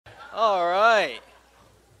All right.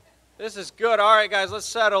 This is good. All right, guys, let's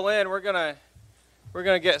settle in. We're gonna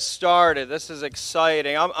get started. This is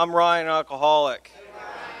exciting. I'm Ryan, alcoholic. Hey, Ryan.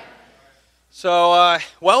 So,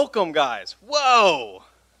 welcome, guys. Whoa,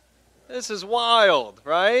 this is wild,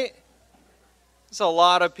 right? It's a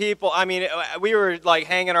lot of people. I mean, we were like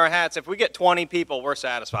hanging our hats. If we get 20 people, we're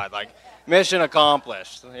satisfied. Like, mission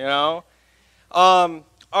accomplished. You know. All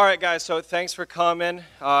right, guys. So, thanks for coming.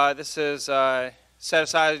 This is set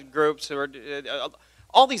aside groups.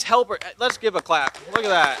 All these helpers. Let's give a clap. Look at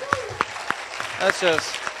that. That's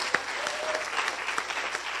just.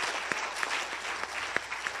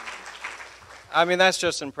 I mean, that's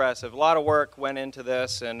just impressive. A lot of work went into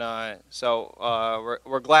this, and so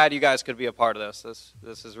we're glad you guys could be a part of this.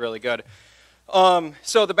 This is really good.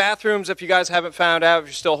 So the bathrooms, if you guys haven't found out, if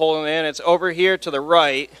you're still holding in, it's over here to the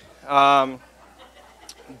right.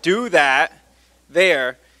 Do that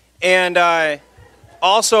there, and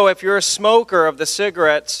also if you're a smoker of the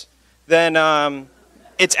cigarettes, then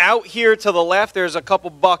it's out here to the left. There's a couple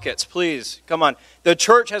buckets. Please, come on. The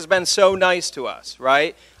church has been so nice to us,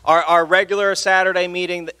 right? Our regular Saturday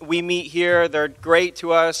meeting, we meet here. They're great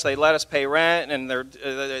to us. They let us pay rent, and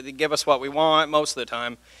they give us what we want most of the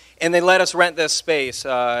time. And they let us rent this space,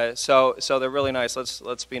 so they're really nice.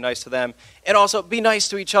 Let's be nice to them. And also, be nice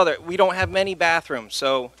to each other. We don't have many bathrooms,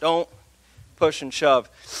 so don't push and shove.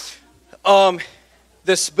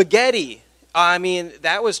 The spaghetti, I mean,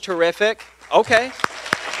 that was terrific. Okay.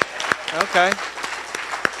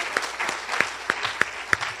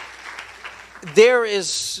 There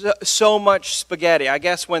is so much spaghetti. I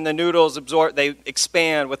guess when the noodles absorb, they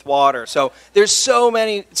expand with water. So there's so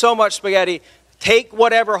much spaghetti. Take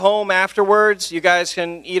whatever home afterwards. You guys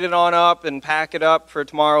can eat it on up and pack it up for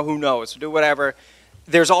tomorrow. Who knows? Do whatever.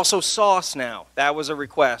 There's also sauce now. That was a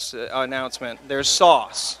request, announcement. There's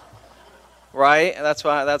sauce, right? That's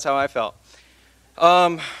how I felt.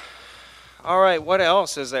 All right. What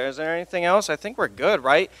else is there? Is there anything else? I think we're good,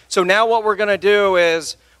 right? So now what we're going to do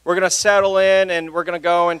is we're going to settle in, and we're going to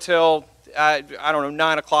go until,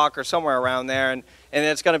 9 o'clock or somewhere around there, and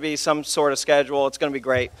it's going to be some sort of schedule. It's going to be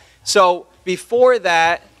great. So before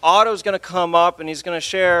that, Otto's going to come up, and he's going to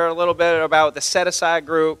share a little bit about the set-aside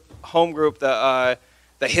group, home group, the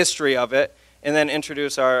history of it, and then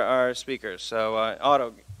introduce our speakers. So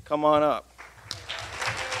Otto, come on up.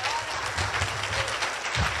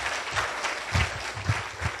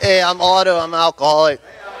 Hey, I'm Otto. I'm an alcoholic.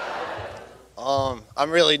 I'm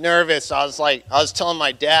really nervous. I was telling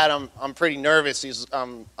my dad I'm pretty nervous.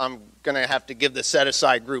 I'm gonna have to give the set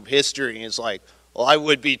aside group history. He's like, well, I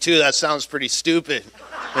would be too. That sounds pretty stupid,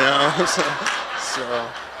 you know. so,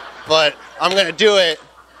 but I'm gonna do it.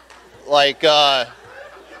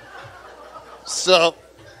 So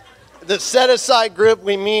the set aside group,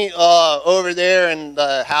 we meet over there in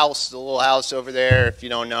the little house over there, if you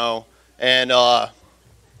don't know. And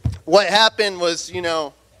what happened was,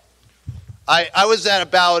 I was at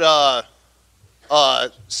about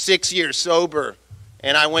 6 years sober,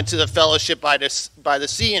 and I went to the fellowship by the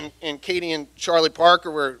sea, and Katie and Charlie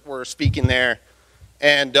Parker were speaking there,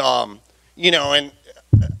 and and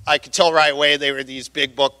I could tell right away they were these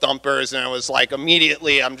big book thumpers, and I was like,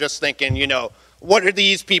 immediately I'm just thinking, what are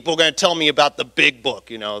these people going to tell me about the big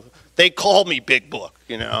book? They call me Big Book,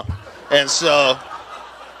 and so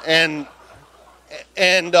and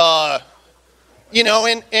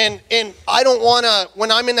I don't want to,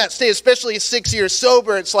 when I'm in that state, especially 6 years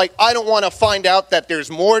sober, it's like I don't want to find out that there's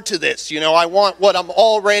more to this, I want what I'm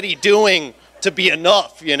already doing to be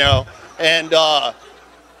enough, and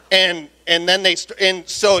then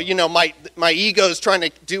so my ego's trying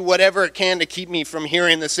to do whatever it can to keep me from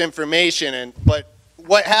hearing this information, but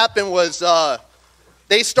what happened was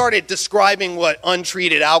they started describing what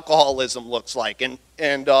untreated alcoholism looks like, and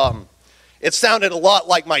it sounded a lot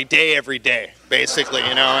like my day every day, basically,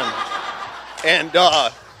 and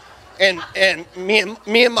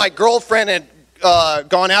me and my girlfriend had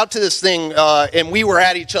gone out to this thing, and we were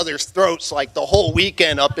at each other's throats like the whole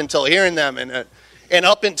weekend up until hearing them, and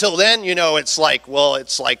up until then, it's like, well,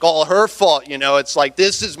 it's like all her fault, it's like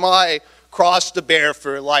this is my cross to bear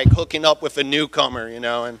for like hooking up with a newcomer,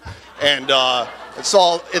 and it's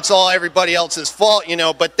all everybody else's fault,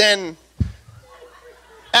 but then.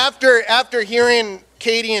 After hearing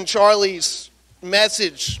Katie and Charlie's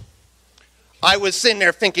message, I was sitting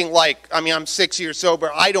there thinking I'm 6 years sober.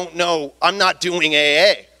 I don't know. I'm not doing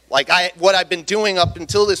AA. What I've been doing up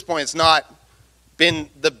until this point has not been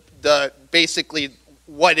the basically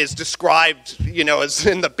what is described, as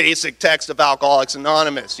in the basic text of Alcoholics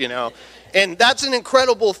Anonymous, And that's an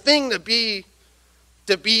incredible thing to be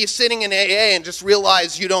sitting in AA and just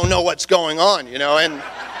realize you don't know what's going on,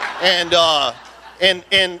 And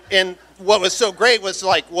what was so great was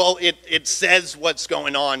like, well, it says what's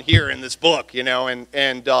going on here in this book, you know,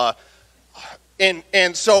 and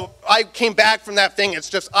so I came back from that thing. It's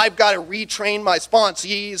just, I've got to retrain my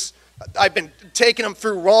sponsees. I've been taking them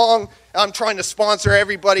through wrong. I'm trying to sponsor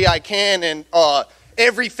everybody I can, and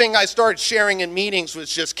everything I started sharing in meetings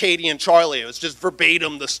was just Katie and Charlie. It was just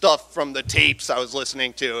verbatim the stuff from the tapes I was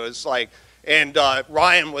listening to. It was like, and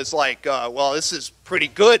Ryan was like, well, this is pretty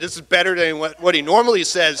good. This is better than what he normally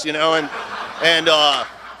says, you know,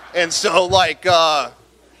 and so like,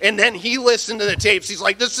 and then he listened to the tapes. He's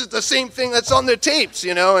like, this is the same thing that's on the tapes,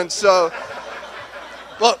 you know, and so,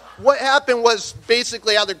 well, what happened was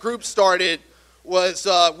basically how the group started was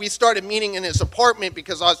we started meeting in his apartment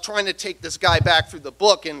because I was trying to take this guy back through the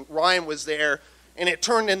book, and Ryan was there, and it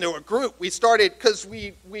turned into a group. We started, because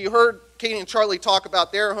we heard Katie and Charlie talk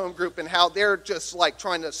about their home group and how they're just like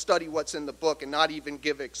trying to study what's in the book and not even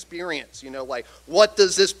give experience, you know, like, what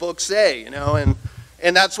does this book say, you know,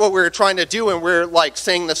 and that's what we were trying to do, and we're like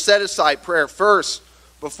saying the set-aside prayer first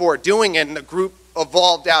before doing it, and the group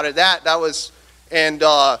evolved out of that. That was, and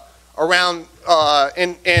around,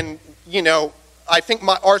 and you know, I think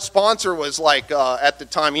our sponsor was like, at the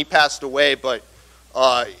time, he passed away, but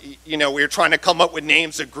you know, we were trying to come up with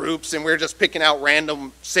names of groups, and we were just picking out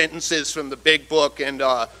random sentences from the big book, and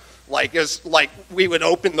like, it was like we would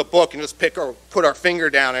open the book and just put our finger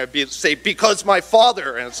down, and it'd say, because my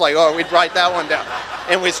father, and it's like, oh, we'd write that one down,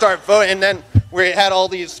 and we'd start voting, and then we had all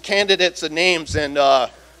these candidates of names, and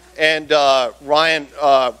Ryan,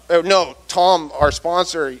 no, Tom, our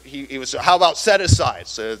sponsor, he was, how about set aside?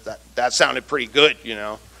 So that sounded pretty good, you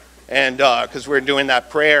know, and because we were doing that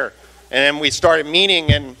prayer. And then we started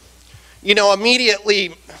meeting, and, you know,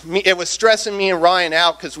 immediately it was stressing me and Ryan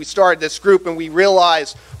out because we started this group and we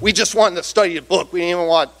realized we just wanted to study the book. We didn't even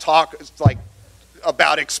want to talk like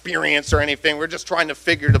about experience or anything. We're just trying to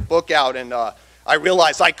figure the book out, and I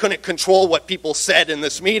realized I couldn't control what people said in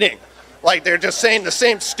this meeting. Like, they're just saying the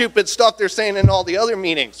same stupid stuff they're saying in all the other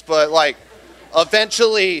meetings. But, like,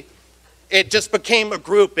 eventually it just became a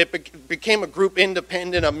group. It became a group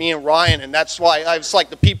independent of me and Ryan, and that's why I was like,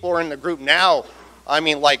 the people who are in the group now, I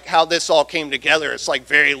mean, like, how this all came together, it's like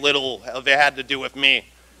very little of it had to do with me.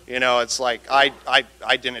 You know, it's like I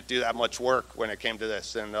didn't do that much work when it came to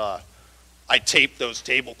this, and I taped those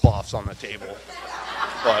tablecloths on the table.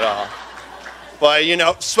 But you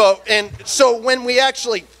know, so when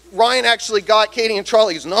Ryan actually got Katie and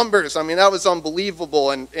Charlie's numbers, I mean, that was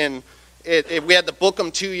unbelievable, and we had to book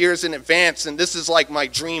them 2 years in advance, and this is like my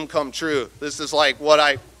dream come true. This is like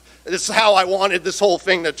this is how I wanted this whole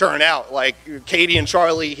thing to turn out. Like, Katie and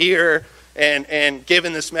Charlie here and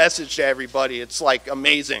giving this message to everybody. It's like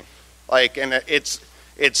amazing. Like, and it's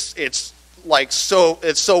like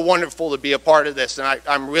it's so wonderful to be a part of this, and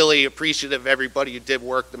I'm really appreciative of everybody who did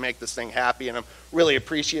work to make this thing happy, and I'm really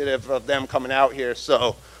appreciative of them coming out here.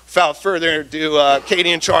 So without further ado,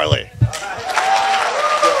 Katie and Charlie.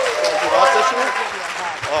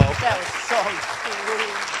 That was so sweet.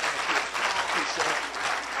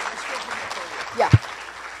 Yeah.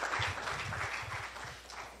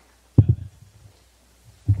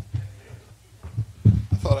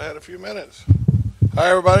 I thought I had a few minutes. Hi,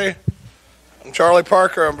 everybody. I'm Charlie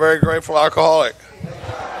Parker. I'm a very grateful alcoholic.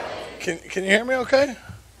 Can you hear me okay?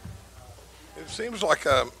 It seems like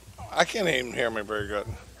I can't even hear me very good.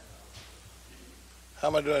 How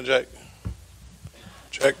am I doing, Jake?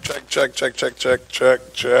 Check, check, check, check, check, check,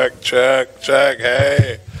 check, check, check, check.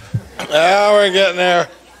 Hey. Now we're getting there.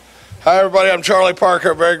 Hi, everybody. I'm Charlie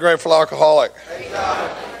Parker, a very grateful alcoholic.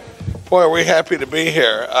 Boy, are we happy to be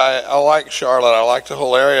here. I like Charlotte. I like the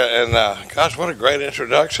whole area. And, gosh, what a great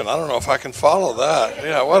introduction. I don't know if I can follow that.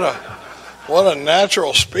 Yeah, what a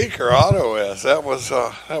natural speaker Otto is. That was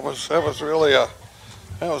really, that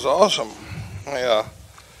was awesome. Yeah.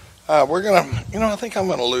 We're going to, I think I'm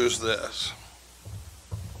going to lose this.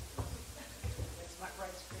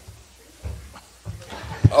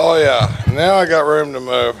 Oh, yeah. Now I got room to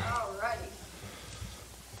move.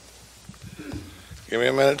 Give me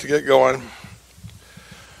a minute to get going.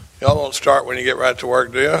 Y'all don't start when you get right to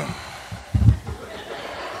work, do you?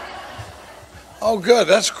 Oh, good.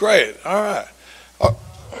 That's great. All right. Oh.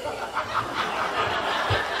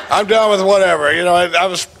 I'm down with whatever. I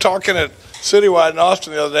was talking at Citywide in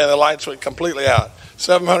Austin the other day, and the lights went completely out.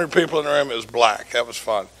 700 people in the room. It was black. That was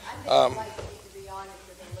fun.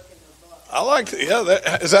 I like it. Yeah,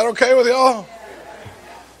 is that okay with y'all?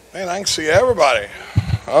 Man, I can see everybody.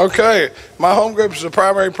 Okay. My home group is the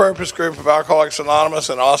primary purpose group of Alcoholics Anonymous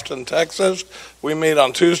in Austin, Texas. We meet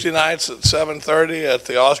on Tuesday nights at 7:30 at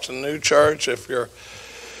the Austin New Church. If you're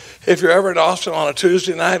if you're ever in Austin on a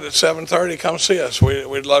Tuesday night at 7:30, come see us.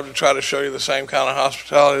 We'd love to try to show you the same kind of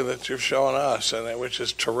hospitality that you're showing us, and which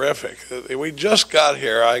is terrific. We just got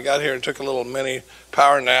here. I got here and took a little mini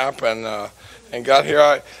power nap, and got here.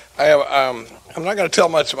 I I'm not going to tell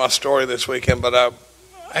much of my story this weekend, but I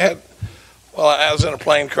was in a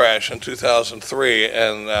plane crash in 2003,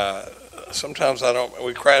 and sometimes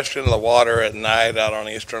we crashed into the water at night out on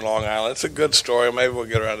eastern Long Island. It's a good story. Maybe we'll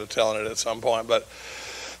get around to telling it at some point, but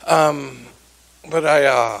I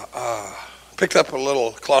picked up a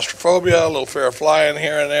little claustrophobia, a little fear of flying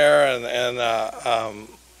here and there, and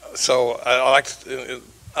so I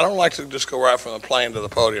don't like to just go right from the plane to the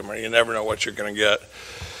podium, or you never know what you're going to get.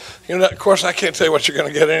 Of course, I can't tell you what you're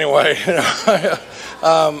going to get anyway.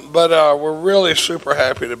 But we're really super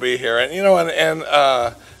happy to be here, and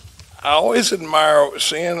I always admire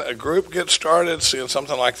seeing a group get started, seeing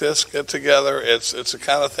something like this get together. It's the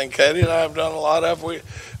kind of thing Katie and I have done a lot of. We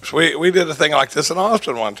did a thing like this in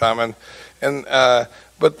Austin one time,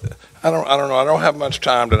 but I don't know. I don't have much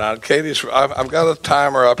time tonight. I've got a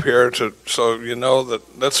timer up here so you know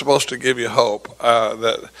that's supposed to give you hope.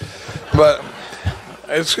 But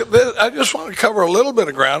I just want to cover a little bit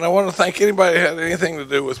of ground. I want to thank anybody who had anything to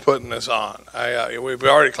do with putting this on. We've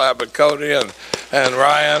already clapped at Cody and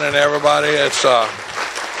Ryan and everybody. It's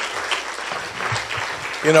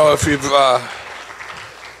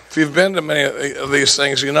if you've been to many of these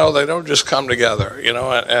things, they don't just come together.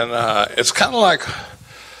 And it's kind of like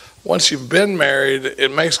once you've been married,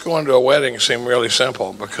 it makes going to a wedding seem really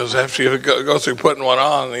simple, because after you go through putting one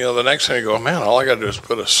on, the next thing you go, man, all I got to do is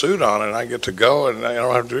put a suit on and I get to go and I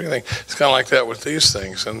don't have to do anything. It's kind of like that with these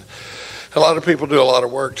things. And a lot of people do a lot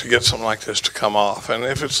of work to get something like this to come off. And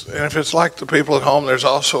if it's like the people at home, there's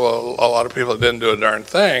also a lot of people that didn't do a darn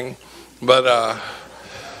thing, but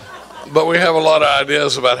we have a lot of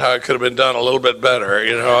ideas about how it could have been done a little bit better,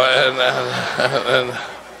 and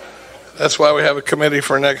that's why we have a committee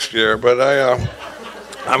for next year. But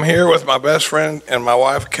I'm here with my best friend and my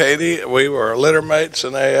wife, Katie. We were litter mates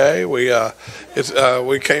in AA. We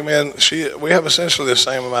came in. We have essentially the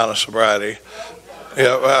same amount of sobriety.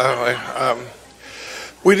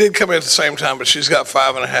 We did come in at the same time, but she's got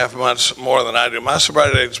 5.5 months more than I do. My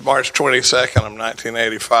sobriety date is March 22nd of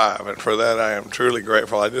 1985, and for that I am truly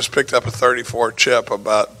grateful. I just picked up a 34 chip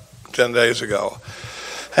about 10 days ago,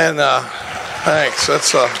 and thanks.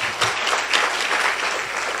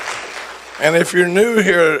 And if you're new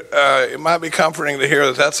here, it might be comforting to hear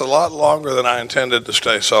that that's a lot longer than I intended to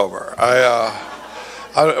stay sober.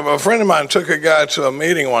 A friend of mine took a guy to a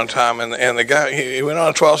meeting one time, and the guy, he went on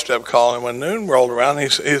a 12-step call, and when noon rolled around, he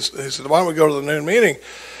said, why don't we go to the noon meeting?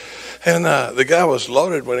 And the guy was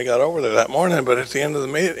loaded when he got over there that morning, but at the end of the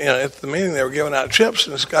meeting, at the meeting, they were giving out chips,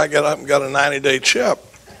 and this guy got up and got a 90-day chip.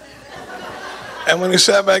 And when he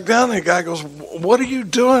sat back down, the guy goes, what are you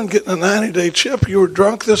doing getting a 90-day chip? You were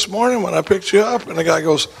drunk this morning when I picked you up. And the guy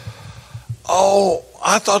goes, oh,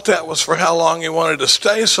 I thought that was for how long you wanted to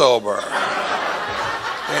stay sober.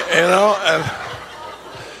 And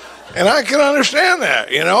I can understand that,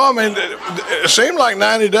 it seemed like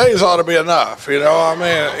 90 days ought to be enough,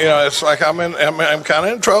 it's like I'm kind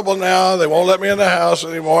of in trouble now. They won't let me in the house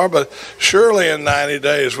anymore, but surely in 90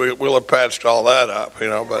 days we'll have patched all that up,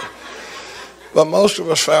 But most of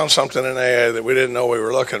us found something in AA that we didn't know we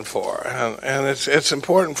were looking for. And it's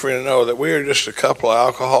important for you to know that we are just a couple of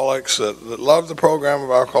alcoholics that love the program of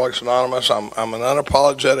Alcoholics Anonymous. I'm an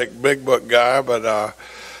unapologetic big book guy, but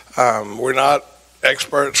we're not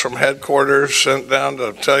experts from headquarters sent down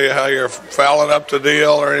to tell you how you're fouling up the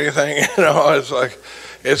deal or anything. But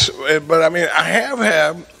I have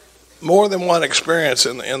had more than one experience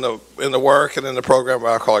in the work and in the program of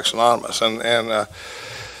Alcoholics Anonymous. And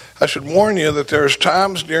I should warn you that there's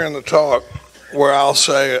times during the talk where I'll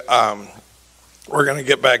say, we're going to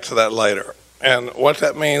get back to that later. And what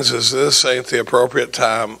that means is this ain't the appropriate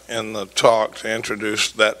time in the talk to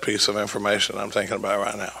introduce that piece of information I'm thinking about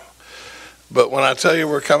right now. But when I tell you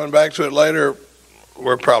we're coming back to it later,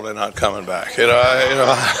 we're probably not coming back.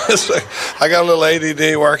 I got a little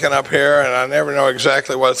ADD working up here, and I never know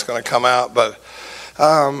exactly what's going to come out, but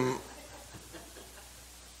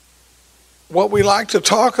what we like to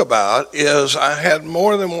talk about is I had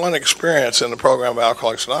more than one experience in the program of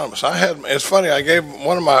Alcoholics Anonymous. It's funny, I gave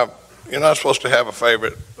one of my, you're not supposed to have a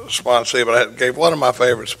favorite sponsee, but I gave one of my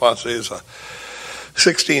favorite sponsees a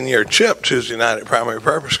 16-year chip Tuesday night at Primary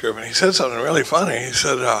Purpose Group, and he said something really funny. He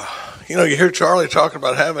said, you hear Charlie talking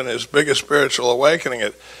about having his biggest spiritual awakening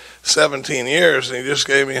at 17 years, and he just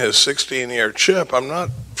gave me his 16-year chip. I'm not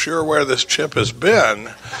sure where this chip has been,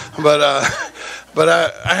 but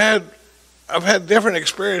I I've had different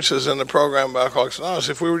experiences in the program by Alcoholics Anonymous.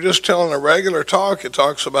 If we were just telling a regular talk, it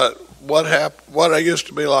talks about what I used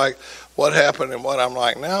to be like, what happened, and what I'm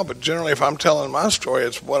like now. But generally, if I'm telling my story,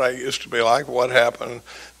 it's what I used to be like, what happened,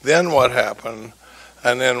 then what happened,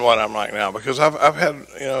 and then what I'm like now. Because I've had,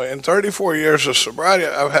 in 34 years of sobriety,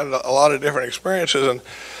 I've had a lot of different experiences. And,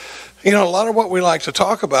 a lot of what we like to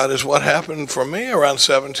talk about is what happened for me around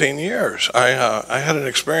 17 years. I had an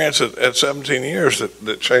experience at 17 years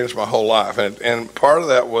that changed my whole life. And part of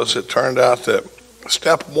that was it turned out that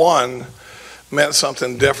step one meant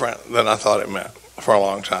something different than I thought it meant for a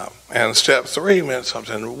long time. And step three meant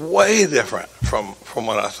something way different from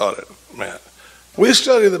what I thought it meant. We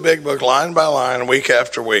study the Big Book line by line, week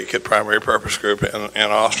after week at Primary Purpose Group in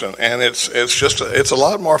Austin, and it's a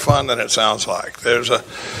lot more fun than it sounds like. There was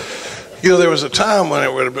a time when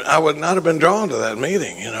I would not have been drawn to that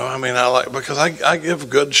meeting. Because I give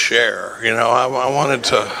good share. I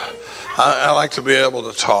like to be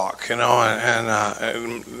able to talk. And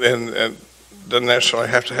doesn't necessarily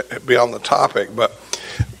have to be on the topic, but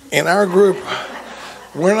in our group,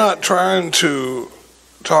 we're not trying to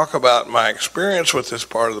talk about my experience with this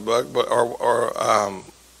part of the book, but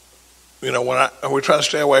we try to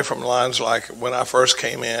stay away from lines like when I first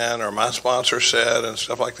came in or my sponsor said and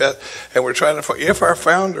stuff like that. And we're trying to, if our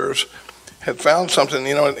founders had found something,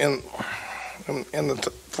 in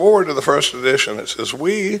the forward to the first edition, it says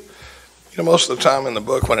we. Most of the time in the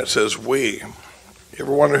book when it says we, you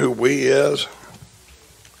ever wonder who we is?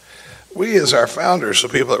 We is our founders, the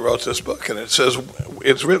people that wrote this book, and it says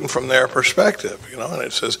it's written from their perspective, and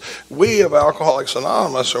it says we of Alcoholics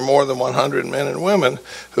Anonymous are more than 100 men and women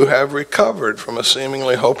who have recovered from a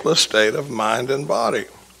seemingly hopeless state of mind and body.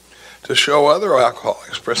 To show other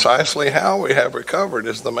alcoholics precisely how we have recovered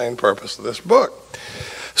is the main purpose of this book.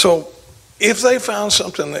 So if they found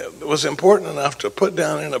something that was important enough to put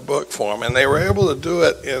down in a book form, and they were able to do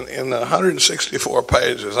it in 164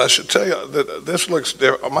 pages, I should tell you that this looks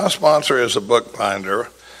different. My sponsor is a bookbinder.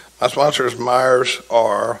 My sponsor is Myers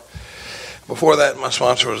R. Before that, my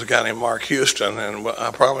sponsor was a guy named Mark Houston, and I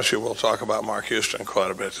promise you we'll talk about Mark Houston quite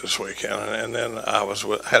a bit this weekend. And then I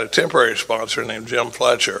had a temporary sponsor named Jim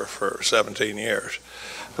Fletcher for 17 years.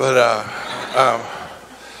 But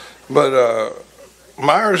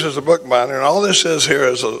Myers is a bookbinder, and all this is here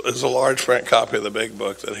is a large print copy of the Big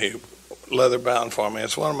Book that he leather bound for me.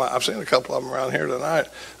 It's one of I've seen a couple of them around here tonight.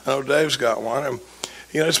 I know Dave's got one, and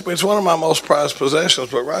it's one of my most prized possessions.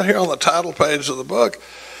 But right here on the title page of the book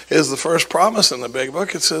is the first promise in the Big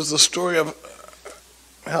Book. It says the story of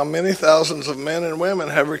how many thousands of men and women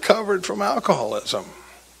have recovered from alcoholism.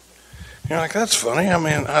 You're like, that's funny.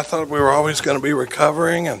 I thought we were always going to be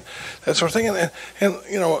recovering and that sort of thing. And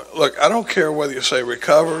look, I don't care whether you say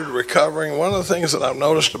recovered, recovering. One of the things that I've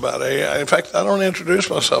noticed about AA, in fact, I don't introduce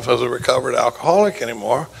myself as a recovered alcoholic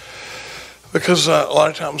anymore because a lot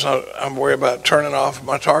of times I'm worried about turning off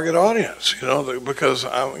my target audience, because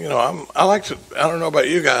I like to, I don't know about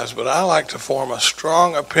you guys, but I like to form a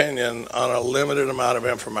strong opinion on a limited amount of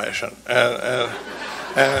information.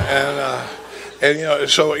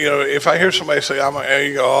 So if I hear somebody say, you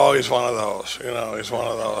go, oh, he's one of those, he's one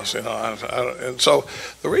of those, and so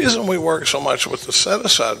the reason we work so much with the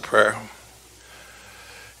set-aside prayer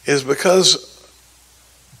is because,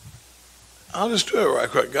 I'll just do it right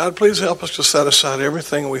quick. God, please help us to set aside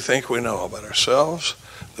everything we think we know about ourselves,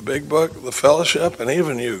 the Big Book, the fellowship, and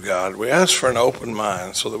even you, God. We ask for an open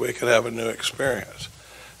mind so that we could have a new experience.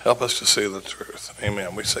 Help us to see the truth.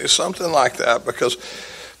 Amen. We say something like that because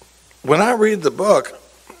when I read the book,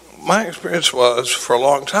 my experience was, for a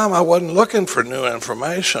long time, I wasn't looking for new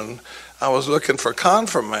information. I was looking for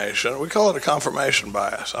confirmation. We call it a confirmation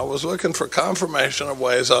bias. I was looking for confirmation of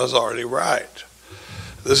ways I was already right.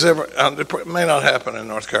 It may not happen in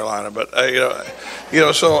North Carolina, but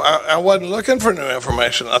so I wasn't looking for new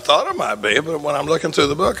information. I thought it might be, but when I'm looking through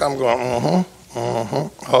the book, I'm going,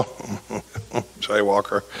 Jay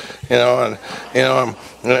Walker, oh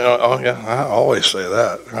yeah, I always say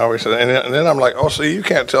that. And then I'm like, oh, see, you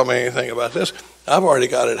can't tell me anything about this. I've already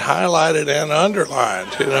got it highlighted and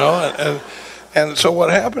underlined, and so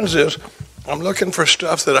what happens is I'm looking for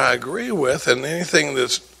stuff that I agree with, and anything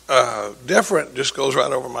that's different just goes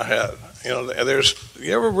right over my head.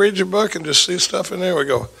 You ever read your book and just see stuff in there? We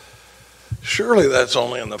go, surely that's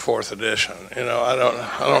only in the 4th edition.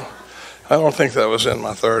 I don't think that was in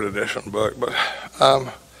my 3rd edition book, but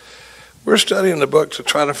we're studying the book to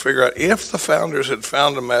try to figure out if the founders had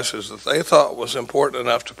found a message that they thought was important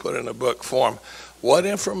enough to put in a book form, what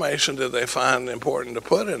information did they find important to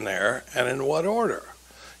put in there, and in what order?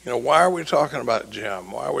 why are we talking about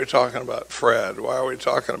Jim? Why are we talking about Fred? Why are we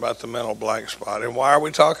talking about the mental blank spot? And why are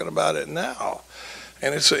we talking about it now?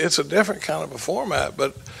 And it's a different kind of a format,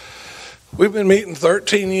 but we've been meeting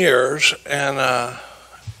 13 years, and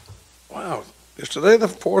wow, is today the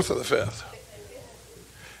 4th or the 5th?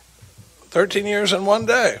 13 years in one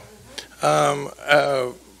day. And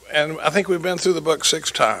I think we've been through the book 6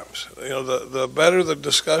 times. The better the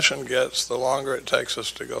discussion gets, the longer it takes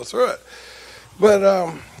us to go through it. But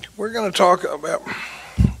we're going to talk about,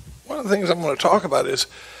 one of the things I'm going to talk about is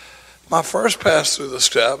my first pass through the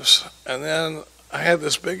steps, and then I had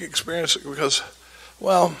this big experience because,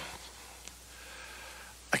 well,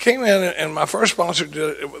 I came in and my first sponsor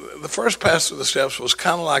did it. The first pass through the steps was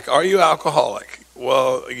kind of like, are you alcoholic?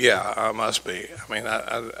 Well, yeah, I must be. I mean,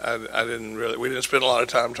 I didn't really, we didn't spend a lot of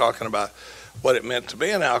time talking about what it meant to be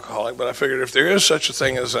an alcoholic, but I figured if there is such a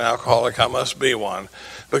thing as an alcoholic, I must be one,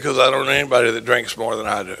 because I don't know anybody that drinks more than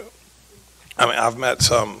I do. I mean, I've met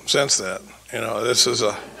some since then. I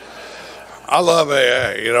love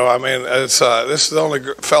AA. I mean, this is the only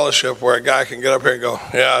fellowship where a guy can get up here and go,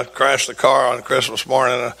 yeah, I crashed the car on Christmas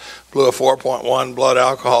morning and blew a 4.1 blood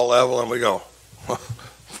alcohol level, and we go,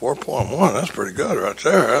 4.1, that's pretty good right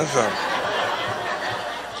there.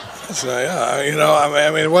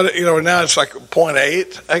 What, now it's like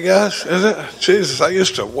 0.8, I guess, is it? Jesus, I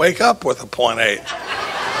used to wake up with a 0.8.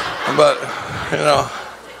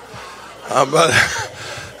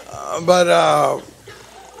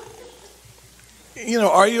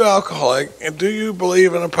 Are you alcoholic, and do you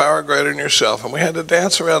believe in a power greater than yourself? And we had to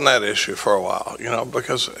dance around that issue for a while,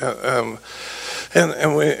 because, I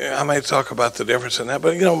may talk about the difference in that,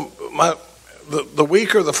 but, the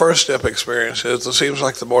weaker the first step experience is, it seems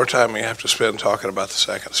like the more time you have to spend talking about the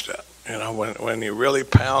second step. When you really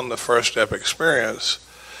pound the first step experience,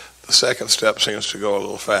 the second step seems to go a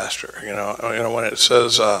little faster. When it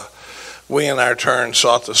says, we in our turn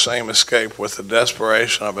sought the same escape with the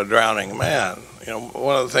desperation of a drowning man.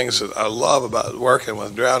 One of the things that I love about working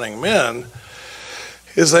with drowning men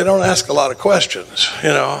is they don't ask a lot of questions.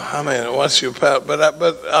 I mean, once you, but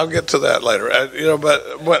I'll get to that later.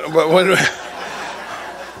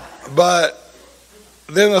 But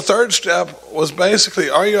then the third step was basically,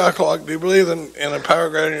 are you alcoholic? Do you believe in a power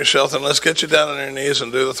greater than yourself? Then let's get you down on your knees and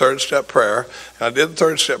do the third step prayer. And I did the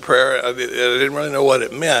third step prayer. I didn't really know what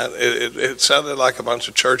it meant. It sounded like a bunch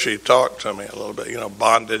of churchy talk to me a little bit,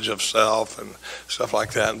 bondage of self and stuff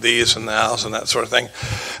like that, and these and thous and that sort of thing.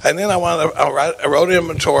 And then I wrote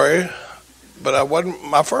inventory, but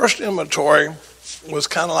my first inventory was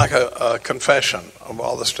kind of like a confession of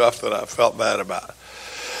all the stuff that I felt bad about.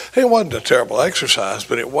 It wasn't a terrible exercise,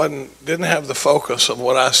 but it didn't have the focus of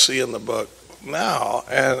what I see in the book now.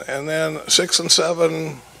 And then 6 and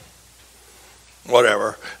 7,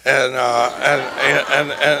 whatever. And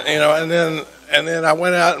then I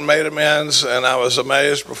went out and made amends, and I was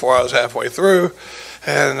amazed before I was halfway through.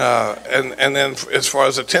 And then as far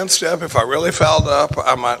as the 10th step, if I really fouled up,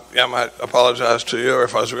 I might apologize to you, or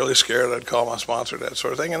if I was really scared, I'd call my sponsor, that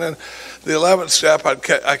sort of thing. And then the 11th step, I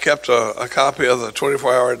kept a copy of the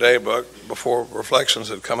 24-hour day book before Reflections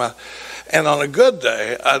had come out. And on a good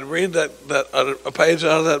day, I'd read a page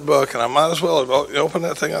out of that book, and I might as well have opened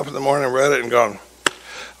that thing up in the morning and read it and gone,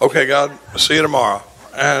 okay, God, see you tomorrow.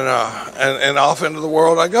 And off into the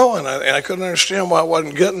world I go, and I couldn't understand why I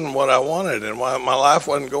wasn't getting what I wanted, and why my life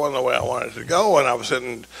wasn't going the way I wanted it to go, and I was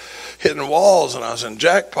hitting walls, and I was in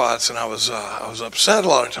jackpots, and I was upset a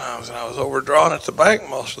lot of times, and I was overdrawn at the bank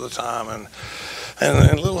most of the time, and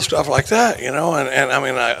little stuff like that,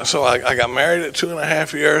 So I got married at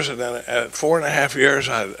 2.5 years, and then at 4.5 years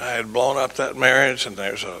I had blown up that marriage, and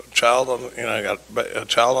there's a child I got a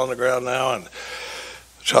child on the ground now, and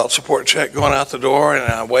child support check going out the door, and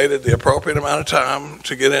I waited the appropriate amount of time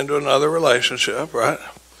to get into another relationship, right?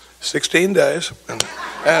 16 days, and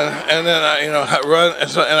then I run,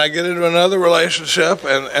 and I get into another relationship,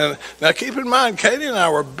 and now keep in mind, Katie and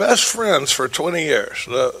I were best friends for 20 years,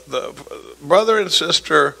 the brother and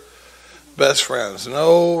sister best friends,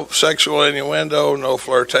 no sexual innuendo, no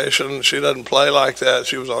flirtation. She doesn't play like that.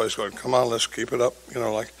 She was always going, come on, let's keep it up,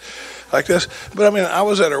 like this. But I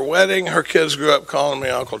was at her wedding. Her kids grew up calling me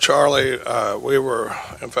Uncle Charlie. We were,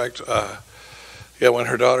 in fact, when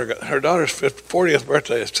her daughter's 40th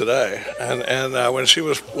birthday is today, and when she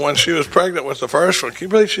was pregnant with the first one, can you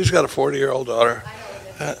believe she's got a 40-year-old daughter?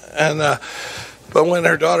 But when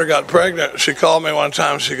her daughter got pregnant, she called me one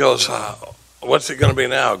time. She goes, "What's it going to be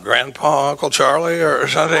now, Grandpa Uncle Charlie or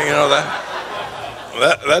something?"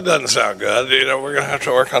 That doesn't sound good. We're going to have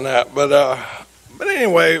to work on that, But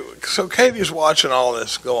anyway, so Katie's watching all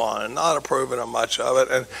this go on and not approving of much of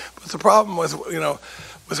it. But the problem with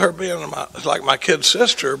with her being like my kid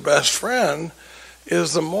sister, best friend,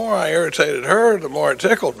 is the more I irritated her, the more it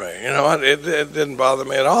tickled me. You know, it didn't bother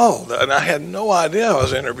me at all. And I had no idea I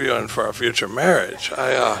was interviewing for a future marriage.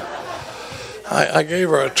 I gave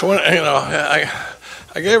her a 20, you know, I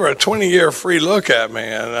gave her a 20-year free look at me,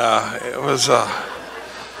 and it was.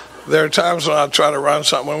 There are times when I'd try to run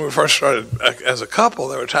something. When we first started as a couple,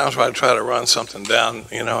 there were times when I'd try to run something down,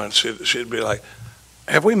 you know, and she'd be like,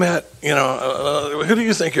 "Have we met? You know, who do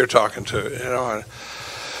you think you're talking to?" You know.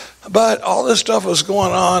 But all this stuff was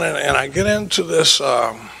going on, and I get into this.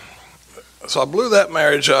 So I blew that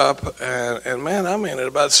marriage up, and man, I mean, in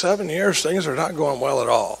about 7 years, things are not going well at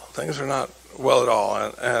all. Things are not well at all,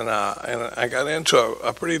 and I got into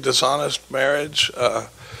a pretty dishonest marriage.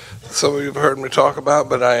 Some of you have heard me talk about,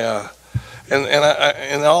 but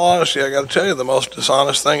in all honesty, I got to tell you, the most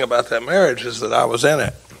dishonest thing about that marriage is that I was in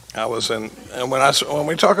it. And when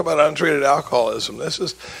we talk about untreated alcoholism, this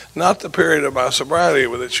is not the period of my sobriety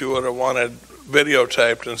that you would have wanted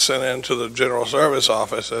videotaped and sent into the General Service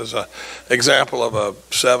Office as an example of a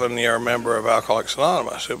 7-year member of Alcoholics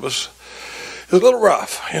Anonymous. It was a little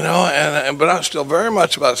rough, you know, but I'm still very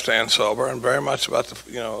much about staying sober and very much about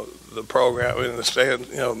the program and the staying,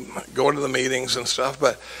 you know, going to the meetings and stuff.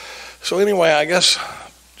 But so anyway, I guess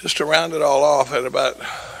just to round it all off, at about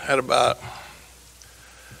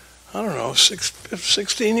I don't know,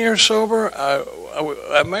 16 years sober.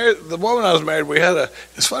 I married the woman I was married. We had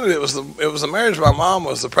it's funny. It was the marriage my mom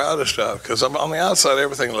was the proudest of, because on the outside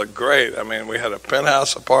everything looked great. I mean, we had a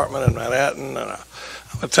penthouse apartment in Manhattan, and I'm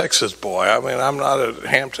a Texas boy. I mean, I'm not a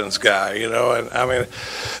Hamptons guy, you know. And I mean,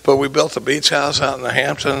 but we built a beach house out in the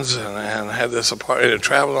Hamptons, and had this apartment. And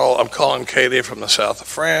traveled all. I'm calling Katie from the south of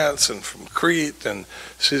France and from Crete, and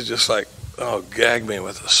she's just like, oh, gag me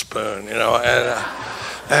with a spoon, you know.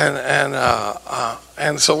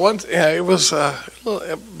 And so it was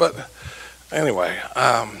but anyway.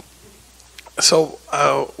 So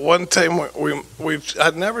one time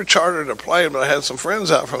I'd never chartered a plane, but I had some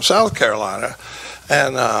friends out from South Carolina,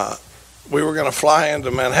 and we were going to fly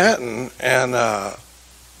into Manhattan, and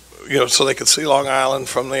you know, so they could see Long Island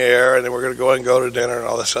from the air, and then we're going to go to dinner and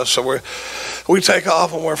all this stuff. So we take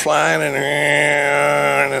off and we're flying,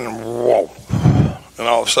 and whoa, and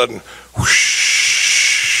all of a sudden, whoosh.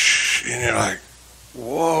 And you're like,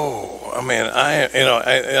 whoa! I mean,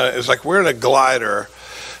 it's like we're in a glider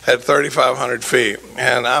at 3,500 feet,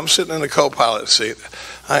 and I'm sitting in the co-pilot seat.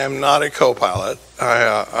 I am not a co-pilot.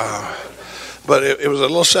 But it was a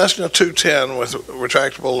little Cessna 210 with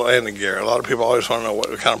retractable landing gear. A lot of people always want to know what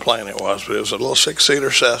kind of plane it was, but it was a little 6-seater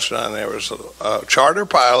Cessna, and there was a charter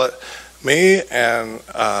pilot, me, and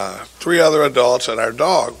 3 other adults, and our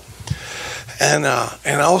dog. And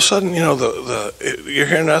all of a sudden, you know, you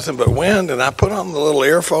hear nothing but wind, and I put on the little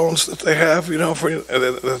earphones that they have, you know,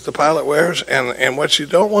 that the pilot wears, and what you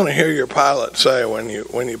don't want to hear your pilot say when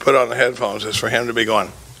you put on the headphones is for him to be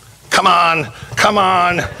going, come on, come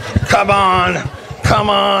on, come on,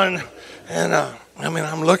 come on, and I mean,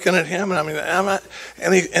 I'm looking at him, and I mean,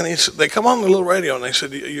 they come on the little radio, and they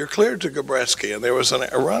said, you're cleared to Gabreski, and there was a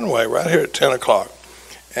runway right here at 10 o'clock.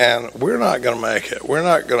 And we're not going to make it. We're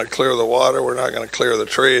not going to clear the water. We're not going to clear the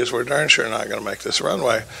trees. We're darn sure not going to make this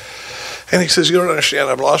runway. And he says, you don't understand.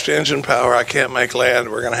 I've lost engine power. I can't make land.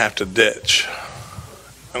 We're going to have to ditch.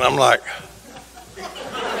 And I'm like,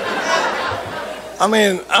 I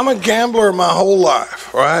mean, I'm a gambler my whole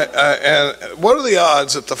life, right? And what are the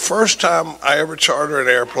odds that the first time I ever charter an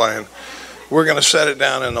airplane, we're going to set it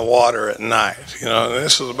down in the water at night? You know, and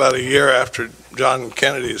this was about a year after John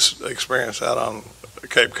Kennedy's experience out on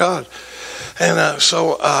Cape Cod. And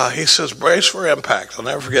so he says, brace for impact. I'll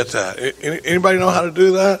never forget that. Anybody know how to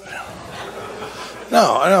do that?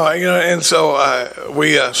 No, I know. You know, and so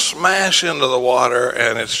we smash into the water,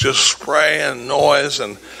 and it's just spray and noise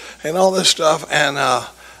and all this stuff, and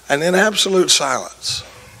then absolute silence.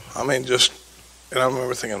 I mean, and I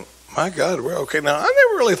remember thinking, my God, we're okay. Now, I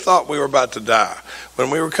never really thought we were about to die. When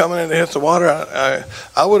we were coming in to hit the water,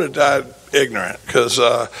 I would have died ignorant, because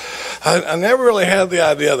I never really had the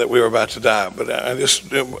idea that we were about to die, but I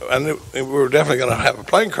knew we were definitely going to have a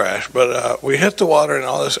plane crash. But we hit the water and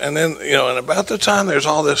all this, and then, you know, and about the time there's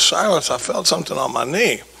all this silence, I felt something on my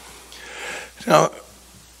knee. You know,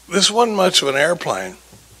 this wasn't much of an airplane.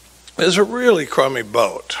 It was a really crummy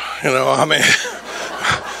boat. You know, I mean,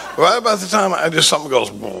 right about the time something goes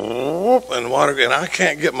whoop, and water, and I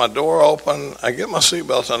can't get my door open. I get my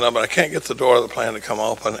seatbelt undone, but I can't get the door of the plane to come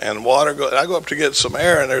open. And water I go up to get some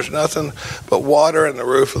air, and there's nothing but water in the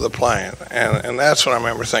roof of the plane. And that's when I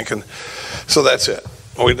remember thinking, so that's it.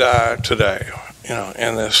 We die today.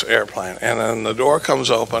 in this airplane. And then the door comes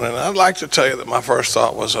open, and I'd like to tell you that my first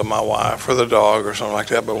thought was of my wife or the dog or something like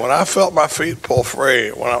that. But when I felt my feet pull free,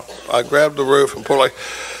 when I grabbed the roof and pulled,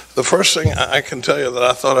 the first thing I can tell you that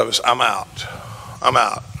I thought of is, I'm out. I'm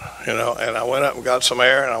out. And I went up and got some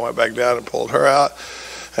air, and I went back down and pulled her out.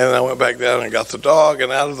 And then I went back down and got the dog.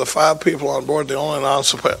 And out of the 5 people on board, the only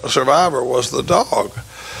non-survivor was the dog.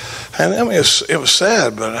 And I mean, it was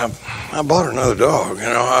sad, but I bought another dog.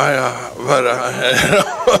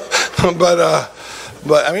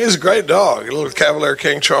 But I mean, he's a great dog. A little Cavalier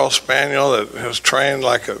King Charles Spaniel that was trained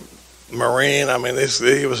like a Marine. I mean,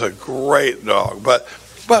 he was a great dog.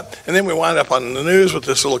 And then we wind up on the news with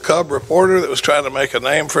this little cub reporter that was trying to make a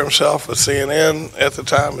name for himself with CNN at the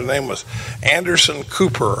time. His name was Anderson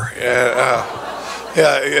Cooper.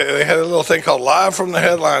 They had a little thing called Live from the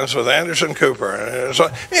Headlines with Anderson Cooper. And so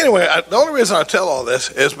anyway, the only reason I tell all this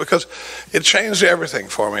is because it changed everything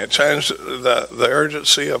for me. It changed the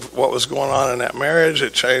urgency of what was going on in that marriage.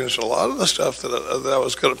 It changed a lot of the stuff that I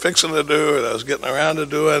was fixing to do, or that I was getting around to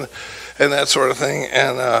doing, and that sort of thing.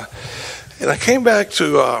 And I came back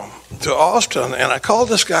to Austin, and I called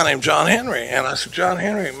this guy named John Henry, and I said, John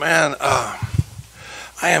Henry, man, I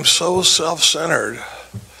am so self-centered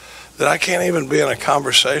that I can't even be in a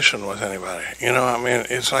conversation with anybody. I mean,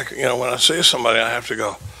 it's like, when I see somebody, I have to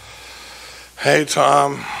go, hey,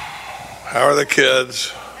 Tom, how are the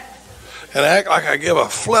kids? And act like I give a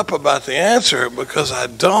flip about the answer, because I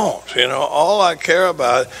don't. All I care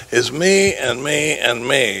about is me and me and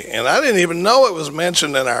me. And I didn't even know it was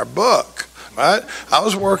mentioned in our book. Right? I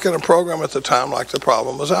was working a program at the time like the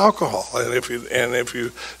problem was alcohol, and if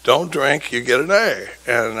you don't drink, you get an A,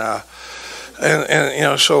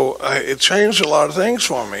 so it changed a lot of things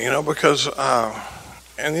for me, because I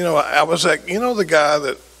was like, the guy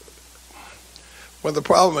that, when the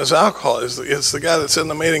problem is alcohol, it's the guy that's in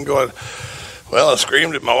the meeting going, well, I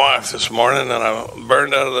screamed at my wife this morning, and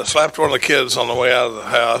I slapped one of the kids on the way out of the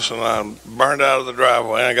house, and I burned out of the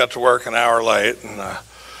driveway, and I got to work an hour late, and I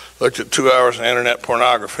looked at 2 hours of internet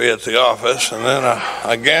pornography at the office, and then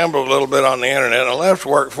I gambled a little bit on the internet, and I left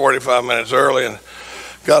work 45 minutes early and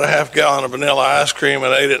got a half gallon of vanilla ice cream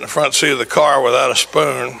and ate it in the front seat of the car without a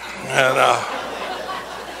spoon.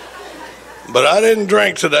 But I didn't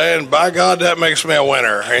drink today, and by God, that makes me a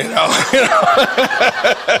winner. And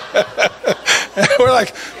we're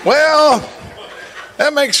like, well,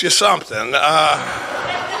 that makes you something.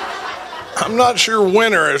 I'm not sure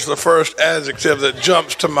winner is the first adjective that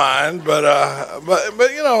jumps to mind, but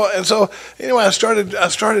and so anyway, I started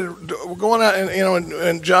going out,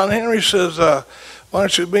 and John Henry says, why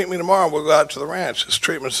don't you meet me tomorrow? We'll go out to the ranch, this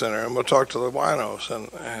treatment center, and we'll talk to the winos.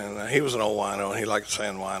 And he was an old wino, and he liked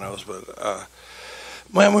saying winos, but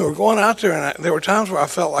man, we were going out there, and there were times where I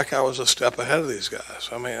felt like I was a step ahead of these guys.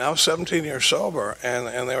 I mean, I was 17 years sober, and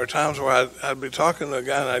there were times where I'd be talking to a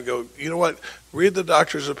guy, and I'd go, you know what, read the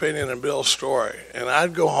doctor's opinion and Bill's story. And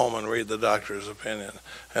I'd go home and read the doctor's opinion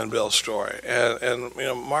and Bill's story. And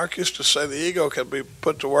Mark used to say the ego can be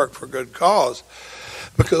put to work for good cause,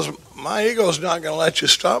 because my ego's not going to let you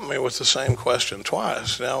stump me with the same question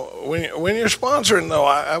twice. Now, when you're sponsoring, though,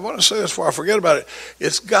 I want to say this before I forget about it.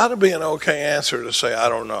 It's got to be an okay answer to say, I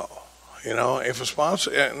don't know. If a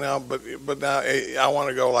sponsor, but now I want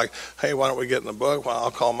to go like, hey, why don't we get in the book? Well,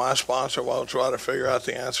 I'll call my sponsor. We'll try to figure out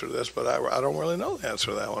the answer to this, but I don't really know the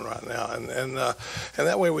answer to that one right now. And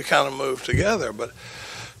that way we kind of move together. But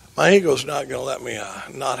my ego's not going to let me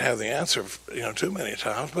not have the answer, too many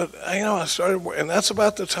times. But I started, and that's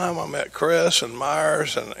about the time I met Chris and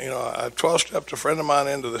Myers, and I 12-stepped a friend of mine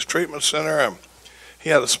into this treatment center, and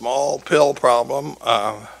he had a small pill problem.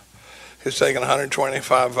 He was taking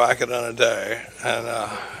 125 Vicodin a day, and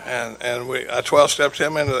I 12-stepped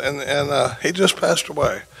him into, and he just passed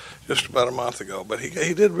away just about a month ago. But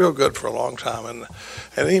he did real good for a long time,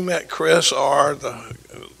 and he met Chris R., the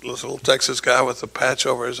little Texas guy with the patch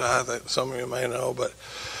over his eye that some of you may know.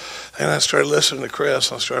 And I started listening to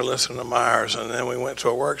Chris, and I started listening to Myers, and then we went to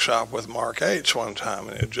a workshop with Mark H. one time,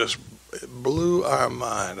 and it blew our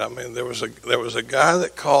mind. I mean, there was a guy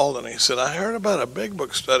that called, and he said, I heard about a big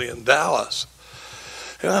book study in Dallas.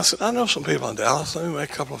 And I said, I know some people in Dallas. Let me make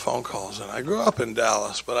a couple of phone calls. And I grew up in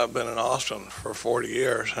Dallas, but I've been in Austin for 40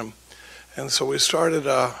 years. And so we started,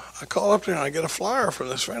 I called up there, and I get a flyer from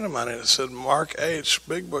this friend of mine, and it said Mark H.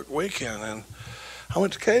 Big Book Weekend. And I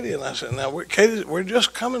went to Katie, and I said, now, Katie, we're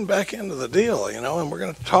just coming back into the deal, and we're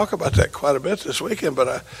going to talk about that quite a bit this weekend.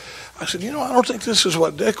 But I said, I don't think this is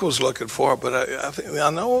what Dick was looking for, but I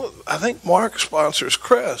think Mark sponsors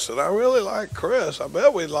Chris, and I really like Chris. I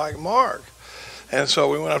bet we'd like Mark. And so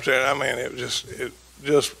we went up there, and I mean, it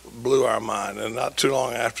just blew our mind. And not too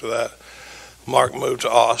long after that, Mark moved to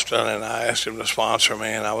Austin, and I asked him to sponsor me,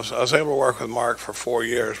 and I was able to work with Mark for 4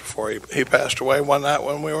 years before he passed away one night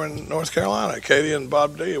when we were in North Carolina. Katie and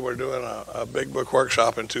Bob D were doing a big book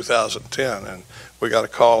workshop in 2010, and we got a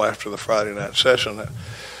call after the Friday night session that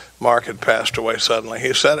Mark had passed away suddenly.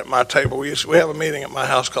 He sat at my table. We have a meeting at my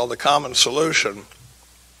house called the Common Solution,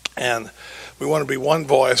 and we want to be one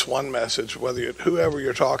voice, one message. Whoever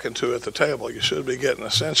you're talking to at the table, you should be getting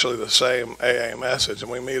essentially the same AA message.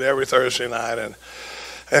 And we meet every Thursday night.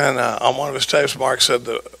 And on one of his tapes, Mark said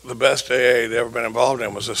the best AA he'd ever been involved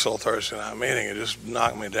in was this little Thursday night meeting. It just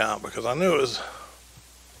knocked me down because I knew it was.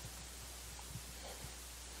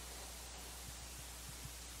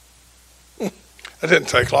 It didn't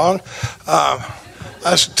take long.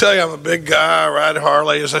 I should tell you, I'm a big guy. I ride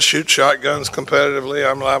Harleys. I shoot shotguns competitively.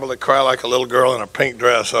 I'm liable to cry like a little girl in a pink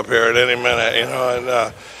dress up here at any minute, you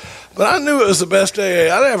know. But I knew it was the best AA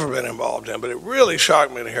I'd ever been involved in. But it really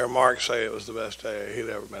shocked me to hear Mark say it was the best AA he'd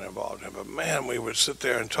ever been involved in. But man, we would sit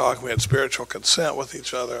there and talk. We had spiritual consent with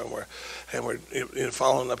each other, and we're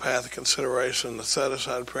following the path of consideration, the set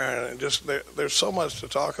aside prayer, and just there's so much to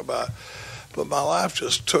talk about. But my life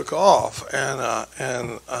just took off,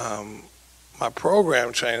 and my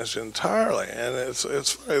program changed entirely. And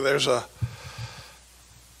it's funny.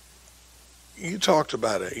 You talked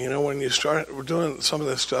about it, when you start doing some of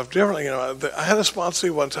this stuff differently. I had a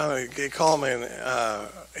sponsee one time. He called me and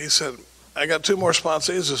he said, "I got 2 more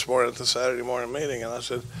sponsees this morning at the Saturday morning meeting." And I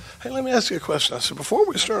said, "Hey, let me ask you a question." I said, "Before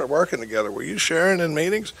we started working together, were you sharing in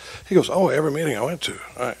meetings?" He goes, "Oh, every meeting I went to.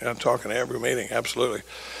 I'm talking every meeting, absolutely."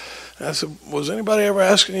 And I said, "Was anybody ever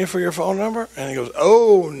asking you for your phone number?" And he goes,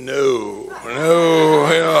 "Oh, no.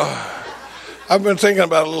 I've been thinking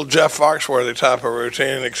about a little Jeff Foxworthy type of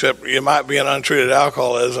routine, except you might be an untreated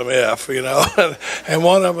alcoholism and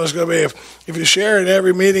one of them is going to be if you share in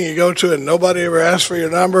every meeting you go to and nobody ever asks for your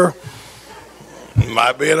number, it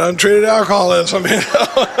might be an untreated alcoholism,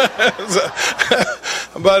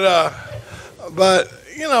 But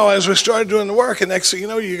as we started doing the work, and next thing you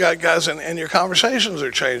know, you got guys, and your conversations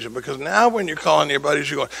are changing, because now when you're calling your buddies,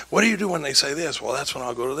 you're going, "What do you do when they say this?" "Well, that's when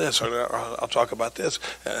I'll go to this, or I'll talk about this,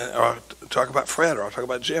 or I'll talk about Fred, or I'll talk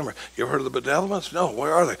about Jim. Or, you ever heard of the Bedevilments? No,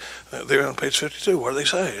 where are they? They're on page 52. What do they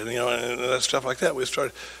say?" And that stuff like that. We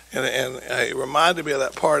started, and it reminded me of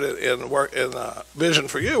that part in Vision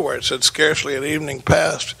for You, where it said, "Scarcely an evening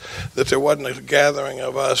passed that there wasn't a gathering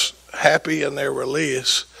of us happy in their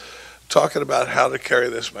release, talking about how to carry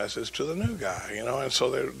this message to the new guy," and so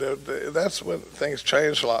that's when things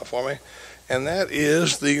changed a lot for me. And that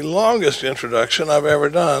is the longest introduction I've ever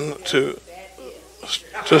done to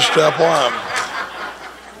step one.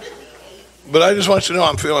 But I just want you to know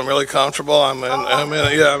I'm feeling really comfortable. I'm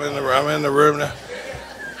in the room now.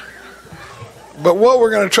 But what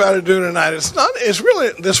we're going to try to do tonight, it's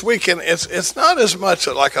really this weekend, it's not as much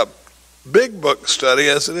like a big book study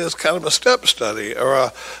as it is kind of a step study,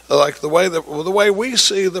 or like the way we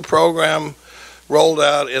see the program rolled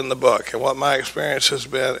out in the book, and what my experience has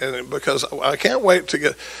been. And because I can't wait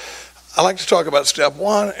to I like to talk about step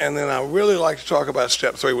 1, and then I really like to talk about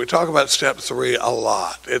step 3. We talk about step 3 a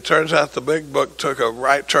lot. It turns out the big book took a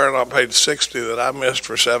right turn on page 60 that I missed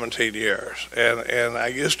for 17 years, and I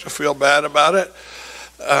used to feel bad about it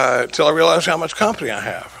until I realized how much company I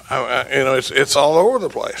have. It's all over the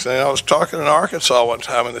place. And I was talking in Arkansas one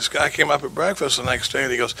time, and this guy came up at breakfast the next day,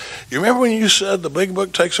 and he goes, "You remember when you said the big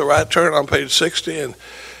book takes a right turn on page 60?"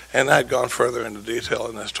 And I'd gone further into detail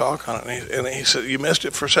in this talk on it. And he said, "You missed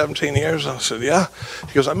it for 17 years?" And I said, "Yeah."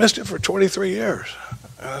 He goes, "I missed it for 23 years.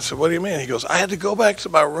 And I said, "What do you mean?" He goes, "I had to go back to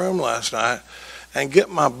my room last night and get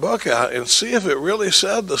my book out and see if it really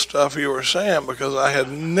said the stuff you were saying, because I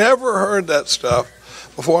had never heard that stuff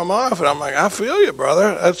before in my life." And I'm like, "I feel you,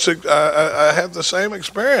 brother. I had the same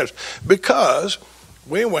experience, because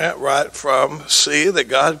we went right from see that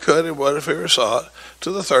God could and would if he were sought to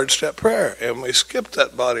the 3rd step prayer. And we skipped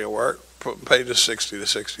that body of work from pages 60 to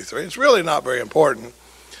 63. It's really not very important.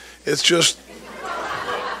 It's just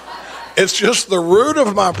the root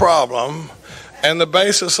of my problem and the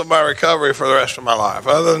basis of my recovery for the rest of my life.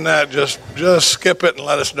 Other than that, just skip it and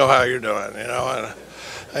let us know how you're doing,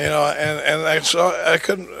 And so I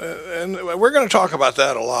couldn't, and we're going to talk about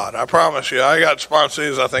that a lot. I promise you. I got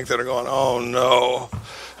sponsees, I think, that are going, "Oh no,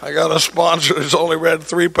 I got a sponsor that's only read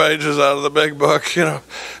 3 pages out of the big book,"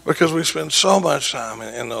 because we spend so much time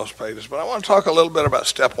in those pages. But I want to talk a little bit about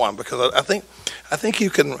step 1, because I think you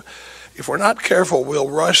can, if we're not careful, we'll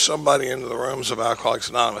rush somebody into the rooms of Alcoholics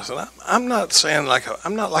Anonymous. And I'm not saying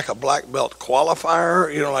I'm not like a black belt qualifier,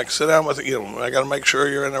 like sit down with, I got to make sure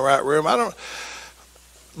you're in the right room.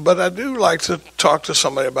 but I do like to talk to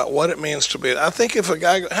somebody about what it means to be. I think if a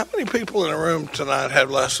guy, how many people in the room tonight have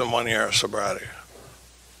less than 1 year of sobriety?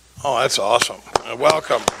 Oh, that's awesome.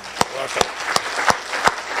 Welcome. Welcome.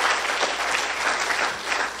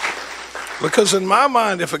 Because in my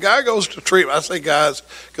mind, if a guy goes to treatment, I say guys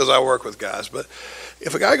because I work with guys, but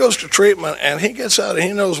if a guy goes to treatment and he gets out and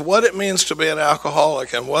he knows what it means to be an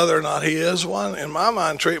alcoholic and whether or not he is one, in my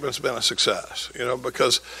mind, treatment's been a success,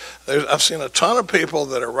 because I've seen a ton of people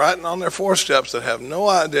that are writing on their 4 steps that have no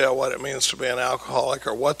idea what it means to be an alcoholic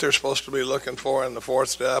or what they're supposed to be looking for in the 4th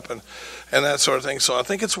step and that sort of thing. So I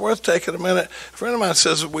think it's worth taking a minute. A friend of mine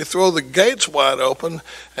says we throw the gates wide open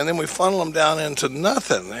and then we funnel them down into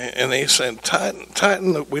nothing. And he's saying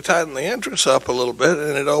we tighten the entrance up a little bit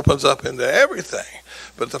and it opens up into everything.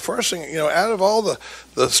 But the first thing, out of all the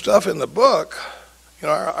stuff in the book,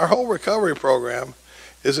 our whole recovery program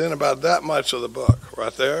is in about that much of the book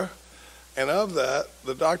right there. And of that,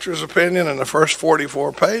 the doctor's opinion in the first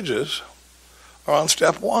 44 pages are on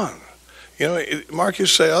step 1. Mark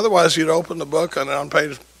used to say, otherwise you'd open the book and on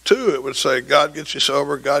page 2 it would say, God gets you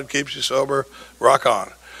sober, God keeps you sober, rock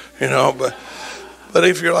on. But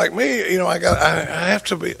if you're like me, I have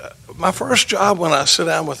to be. My first job when I sit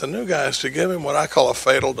down with a new guy is to give him what I call a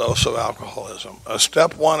fatal dose of alcoholism, a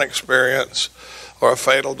step 1 experience or a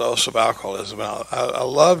fatal dose of alcoholism. I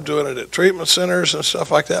love doing it at treatment centers and stuff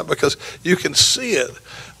like that because you can see it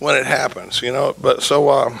when it happens, But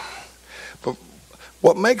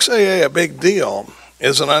what makes AA a big deal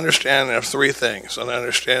is an understanding of 3 things: an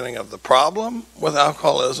understanding of the problem with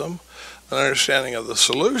alcoholism, an understanding of the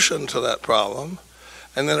solution to that problem,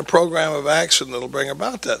 and then a program of action that'll bring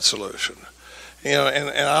about that solution. And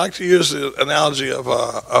I like to use the analogy of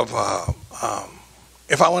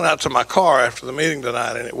if I went out to my car after the meeting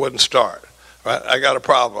tonight and it wouldn't start, right? I got a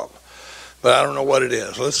problem, but I don't know what it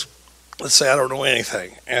is. Let's say I don't know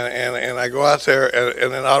anything, and I go out there,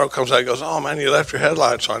 and then Otto comes out and goes, "Oh man, you left your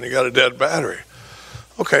headlights on. You got a dead battery."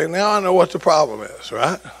 Okay, now I know what the problem is,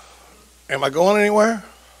 right? Am I going anywhere?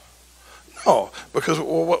 No, because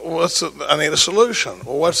I need a solution.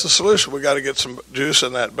 Well, what's the solution? We got to get some juice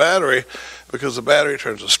in that battery, because the battery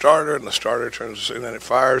turns a starter, and the starter turns, and then it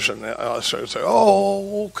fires, and I start to say,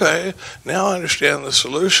 "Oh, okay, now I understand the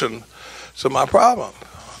solution to my problem."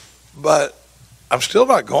 But I'm still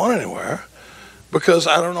not going anywhere because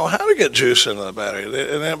I don't know how to get juice into the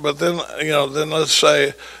battery. But then let's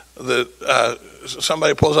say that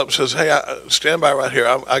somebody pulls up and says, "Hey, stand by right here.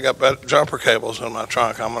 I got jumper cables in my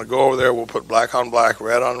trunk. I'm going to go over there. We'll put black on black,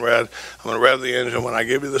 red on red. I'm going to rev the engine. When I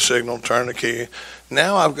give you the signal, turn the key."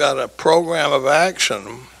 Now I've got a program of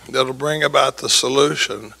action that'll bring about the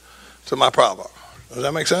solution to my problem. Does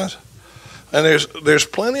that make sense? And there's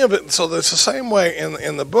plenty of it. So it's the same way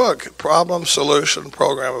in the book: problem, solution,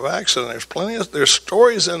 program of action. There's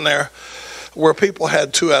stories in there where people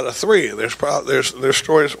had 2 out of 3. There's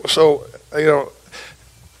stories. So I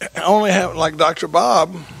only have, like Dr.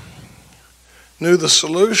 Bob knew the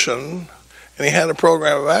solution and he had a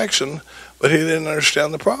program of action, but he didn't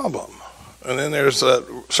understand the problem. And then there's a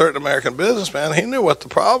certain American businessman. He knew what the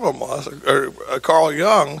problem was. Or Carl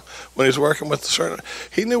Jung, when he was working with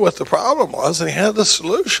he knew what the problem was, and he had the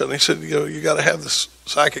solution. He said, you got to have this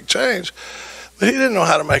psychic change, but he didn't know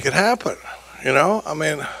how to make it happen.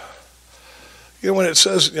 When it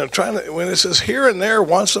says, when it says here and there,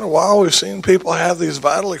 once in a while, we've seen people have these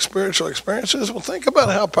vital spiritual experiences. Well, think about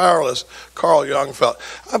how powerless Carl Jung felt.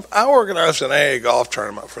 I organized an AA golf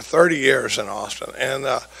tournament for 30 years in Austin, and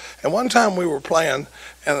one time we were playing,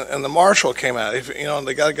 and the marshal came out.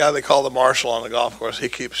 They got a guy they call the marshal on the golf course. He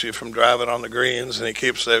keeps you from driving on the greens, and he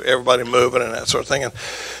keeps everybody moving and that sort of thing.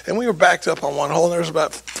 And we were backed up on one hole, and there was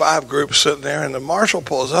about 5 groups sitting there, and the marshal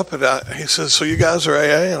pulls up, and he says, "So you guys are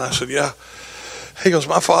AA?" And I said, "Yeah." He goes,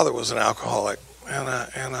 "My father was an alcoholic." And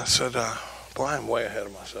I said, "Boy, I'm way ahead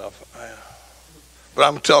of myself." But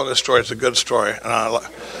I'm telling this story. It's a good story. And I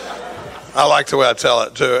like the way I tell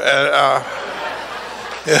it, too. And,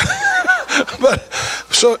 yeah. But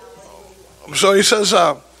so he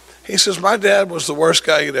says, "My dad was the worst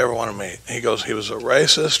guy you'd ever want to meet." He goes, "He was a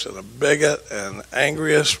racist and a bigot and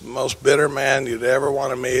angriest, most bitter man you'd ever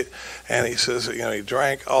want to meet." And he says, he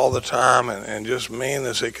drank all the time and just mean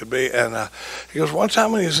as he could be. And he goes, one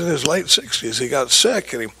time when he was in his late 60s, he got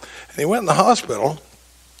sick and he went in the hospital.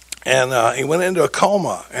 And he went into a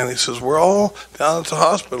coma, and he says, we're all down at the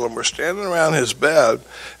hospital, and we're standing around his bed,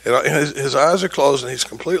 and his eyes are closed, and he's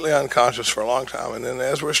completely unconscious for a long time. And then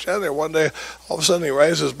as we're standing there, one day, all of a sudden he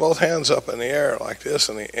raises both hands up in the air like this,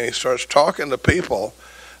 and he starts talking to people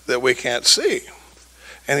that we can't see.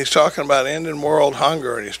 And he's talking about ending world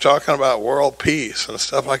hunger, and he's talking about world peace and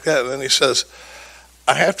stuff like that. And then he says,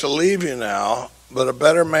 I have to leave you now, but a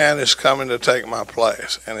better man is coming to take my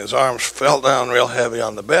place. And his arms fell down real heavy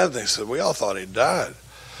on the bed, and he said, we all thought he died.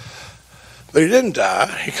 But he didn't die.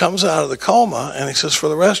 He comes out of the coma, and he says for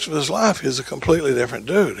the rest of his life, he's a completely different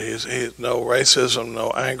dude. He's no racism, no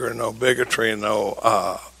anger, no bigotry,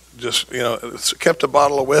 no just, kept a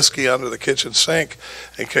bottle of whiskey under the kitchen sink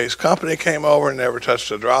in case company came over and never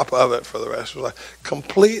touched a drop of it for the rest of his life.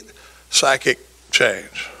 Complete psychic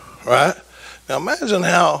change, right? Now imagine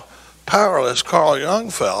how powerless Carl Jung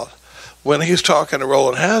felt when he's talking to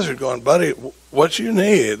Roland Hazard going, buddy, what you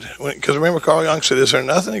need, because remember Carl Jung said, is there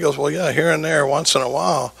nothing? He goes, well, yeah, here and there, once in a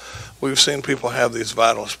while, we've seen people have these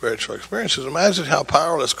vital spiritual experiences. Imagine how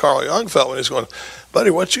powerless Carl Jung felt when he's going,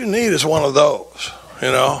 buddy, what you need is one of those,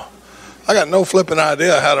 I got no flipping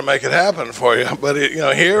idea how to make it happen for you, but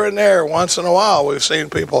here and there, once in a while, we've seen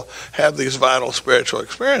people have these vital spiritual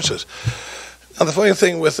experiences. Now, the funny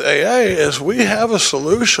thing with AA is we have a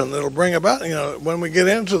solution that'll bring about, when we get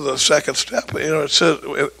into the second step, it says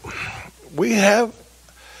we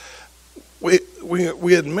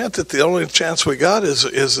admit that the only chance we got is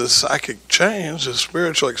this psychic change, this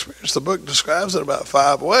spiritual experience. The book describes it about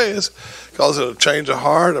 5 ways. It calls it a change of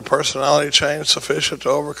heart, a personality change sufficient to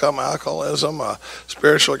overcome alcoholism, a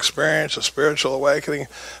spiritual experience, a spiritual awakening.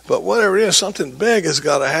 But whatever it is, something big has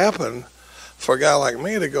got to happen for a guy like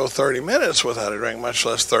me to go 30 minutes without a drink, much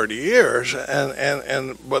less 30 years.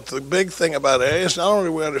 But the big thing about AA is not only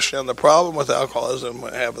do we understand the problem with alcoholism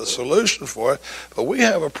and have the solution for it, but we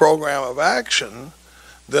have a program of action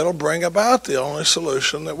that'll bring about the only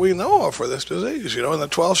solution that we know of for this disease. In the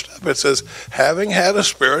 12th step it says, having had a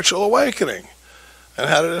spiritual awakening. And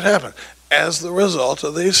how did it happen? As the result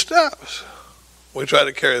of these steps. We try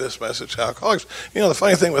to carry this message to alcoholics. The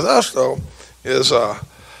funny thing with us, though, is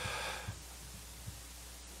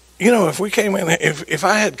if we came in, if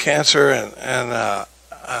I had cancer and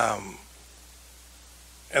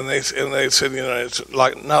they said, it's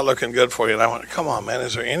like not looking good for you, and I went, come on, man,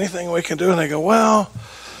 is there anything we can do? And they go, well,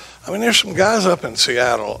 there's some guys up in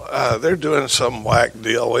Seattle. They're doing some whack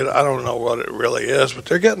deal. I don't know what it really is, but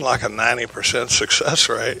they're getting like a 90% success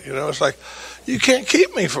rate. It's like, you can't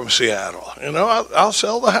keep me from Seattle. I'll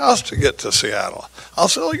sell the house to get to Seattle. I'll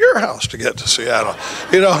sell your house to get to Seattle.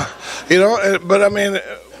 But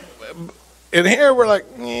in here, we're like,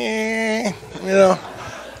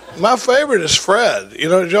 my favorite is Fred.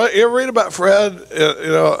 You ever read about Fred?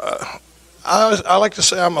 I like to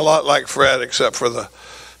say I'm a lot like Fred, except for the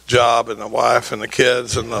job and the wife and the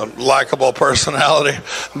kids and the likable personality.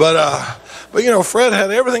 But Fred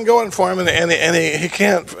had everything going for him, and he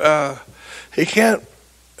can't. He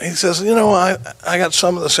says, I got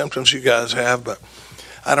some of the symptoms you guys have, but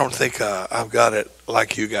I don't think I've got it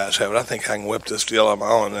like you guys have it. I think I can whip this deal on my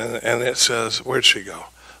own. And it says, where'd she go?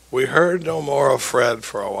 We heard no more of Fred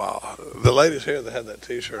for a while. The ladies here that had that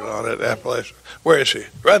T-shirt on at Appalachian. Where is she?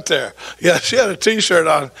 Right there. Yeah, she had a T-shirt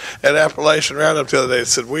on at Appalachian Roundup the other day. It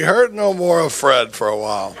said, we heard no more of Fred for a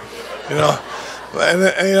while.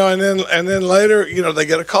 And then later, they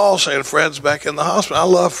get a call saying Fred's back in the hospital. I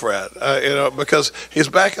love Fred, because he's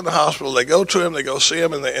back in the hospital. They go to him, they go see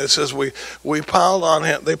him, and it says we piled on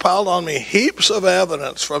him. They piled on me heaps of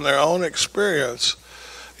evidence from their own experience.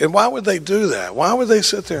 And why would they do that? Why would they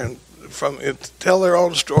sit there and tell their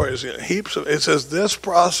own stories? Heaps of. It says this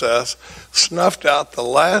process snuffed out the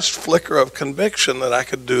last flicker of conviction that I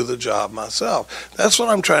could do the job myself. That's what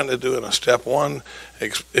I'm trying to do in a step 1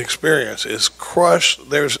 experience is crush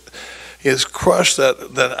that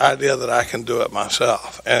idea that I can do it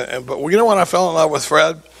myself. But when I fell in love with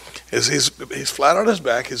Fred is he's flat on his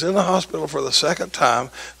back. He's in the hospital for the second time.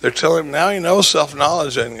 They're telling him now he knows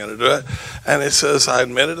self-knowledge ain't going to do it. And it says, I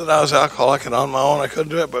admitted that I was alcoholic and on my own I couldn't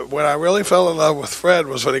do it. But when I really fell in love with Fred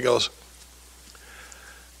was when he goes,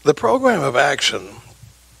 the program of action,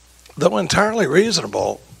 though entirely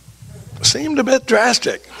reasonable, seemed a bit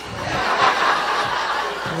drastic.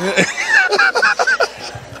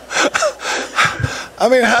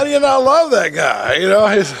 How do you not love that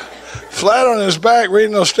guy? He's flat on his back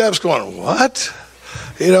reading those steps going, what?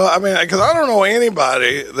 Because I don't know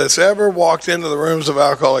anybody that's ever walked into the rooms of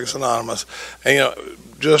Alcoholics Anonymous and,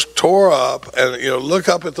 just tore up and, look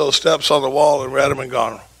up at those steps on the wall and read them and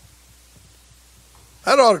gone,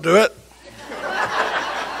 that ought to do it.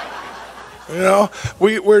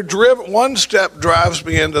 We're driven. One step drives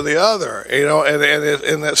me into the other.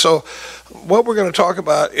 So, what we're going to talk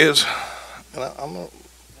about is,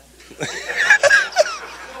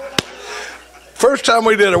 first time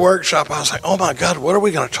we did a workshop, I was like, oh my God, what are we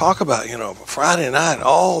going to talk about? Friday night,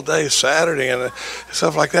 all day Saturday, and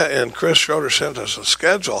stuff like that. And Chris Schroeder sent us a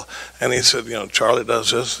schedule, and he said, Charlie does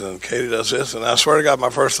this, and Katie does this. And I swear to God, my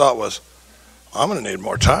first thought was, I'm going to need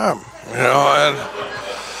more time,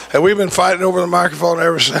 and we've been fighting over the microphone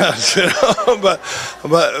ever since, but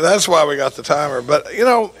that's why we got the timer. But,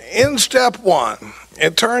 in step one,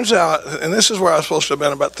 it turns out, and this is where I was supposed to have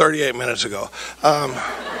been about 38 minutes ago,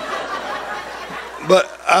 but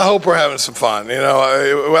I hope we're having some fun.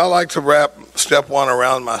 I like to wrap step one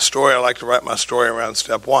around my story. I like to wrap my story around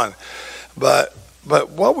step one. But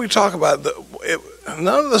what we talk about,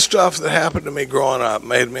 none of the stuff that happened to me growing up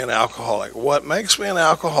made me an alcoholic. What makes me an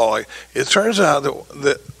alcoholic, it turns out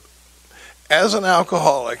that as an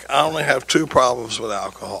alcoholic, I only have two problems with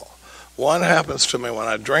alcohol. One happens to me when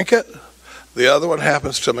I drink it. The other one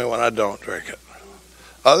happens to me when I don't drink it.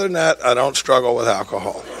 Other than that, I don't struggle with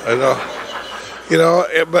alcohol.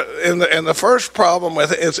 But in the first problem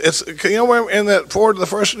with it, it's where in that forward to the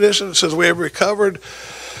first edition, it says we have recovered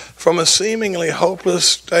from a seemingly hopeless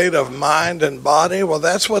state of mind and body. Well,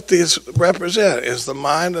 that's what these represent, is the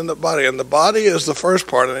mind and the body. And the body is the first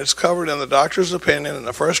part, and it's covered in the doctor's opinion in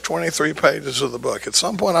the first 23 pages of the book. At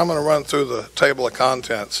some point, I'm going to run through the table of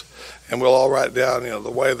contents, and we'll all write down,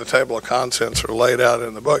 the way the table of contents are laid out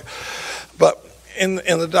in the book. But in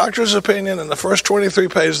the doctor's opinion, in the first 23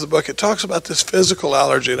 pages of the book, it talks about this physical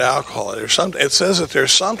allergy to alcohol. It says that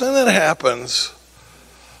there's something that happens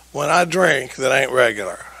when I drink that ain't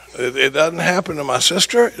regular. It doesn't happen to my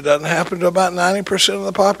sister. It doesn't happen to about 90% of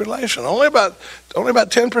the population. Only about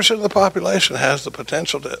 10% of the population has the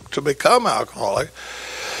potential to become alcoholic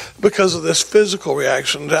because of this physical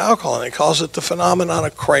reaction to alcohol, and he calls it the phenomenon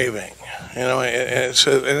of craving. And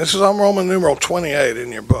this is on Roman numeral 28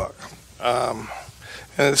 in your book. And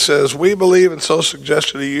it says, we believe, and so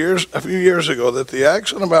suggested a few years ago, that the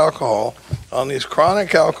action of alcohol on these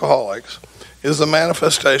chronic alcoholics is the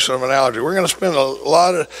manifestation of an allergy. We're going to spend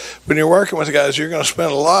when you're working with the guys, you're going to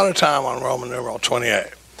spend a lot of time on Roman numeral 28.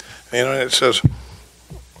 And it says,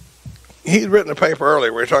 he'd written a paper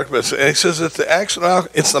earlier where he talked about this, and he says that the action of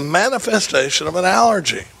alcohol, it's the manifestation of an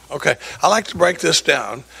allergy. Okay, I like to break this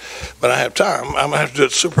down, but I have time. I'm going to have to do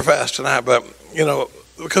it super fast tonight, but,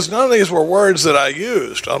 because none of these were words that I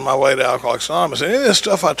used on my way to Alcoholics Anonymous. Any of this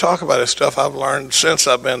stuff I talk about is stuff I've learned since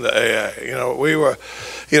I've been to AA.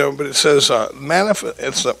 But it says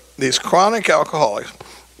these chronic alcoholics,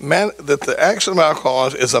 that the action of alcohol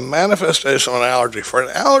is a manifestation of an allergy. For an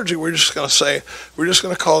allergy, we're just going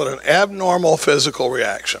to call it an abnormal physical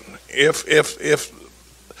reaction. If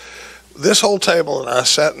this whole table and I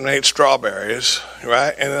sat and ate strawberries,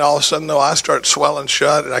 right? And then all of a sudden, though, I start swelling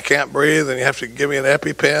shut and I can't breathe and you have to give me an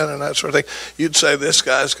EpiPen and that sort of thing, you'd say this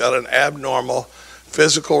guy's got an abnormal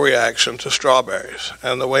physical reaction to strawberries.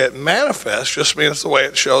 And the way it manifests just means the way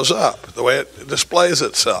it shows up, the way it displays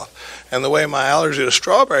itself. And the way my allergy to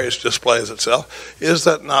strawberries displays itself is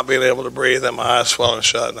that not being able to breathe and my eyes swelling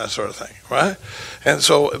shut and that sort of thing, right? And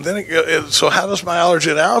so then, so how does my allergy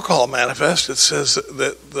to alcohol manifest? It says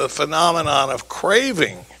that the phenomenon of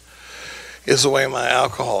craving is the way my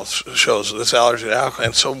alcohol shows, this allergy to alcohol.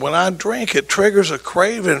 And so when I drink, it triggers a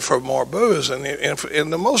craving for more booze. And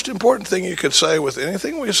the most important thing you could say with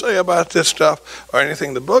anything we say about this stuff or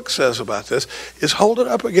anything the book says about this is hold it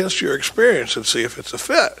up against your experience and see if it's a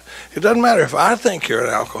fit. It doesn't matter if I think you're an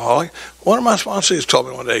alcoholic. One of my sponsees told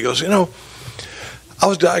me one day, he goes, I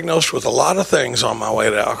was diagnosed with a lot of things on my way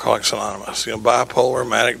to Alcoholics Anonymous, bipolar,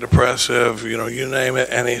 manic depressive, you name it.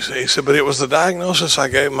 And he said, but it was the diagnosis I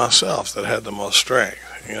gave myself that had the most strength.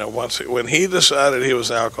 When he decided he was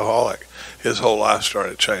an alcoholic, his whole life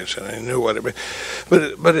started changing, and he knew what it meant.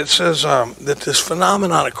 But it says that this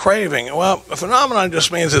phenomenon of craving, well, a phenomenon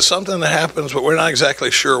just means it's something that happens, but we're not exactly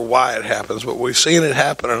sure why it happens, but we've seen it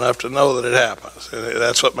happen enough to know that it happens. And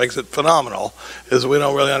that's what makes it phenomenal, is we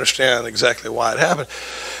don't really understand exactly why it happened.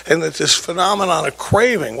 And that this phenomenon of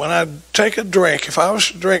craving, when I take a drink, if I was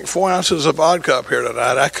to drink 4 ounces of vodka up here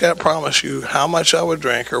tonight, I can't promise you how much I would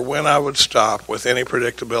drink or when I would stop with any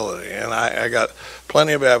predictability. And I got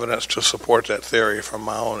plenty of evidence to support that theory from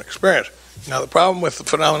my own experience. Now, the problem with the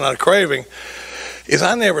phenomenon of craving is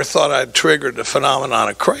I never thought I'd triggered the phenomenon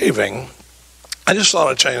of craving. I just thought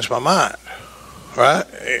I'd changed my mind, right?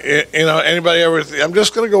 Anybody ever, I'm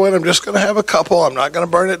just going to go in, I'm just going to have a couple, I'm not going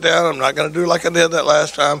to burn it down, I'm not going to do like I did that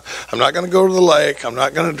last time, I'm not going to go to the lake, I'm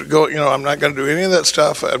not going to go, I'm not going to do any of that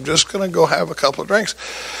stuff, I'm just going to go have a couple of drinks.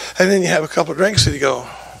 And then you have a couple of drinks and you go,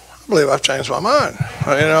 I believe I've changed my mind.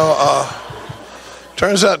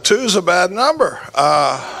 Turns out 2 is a bad number.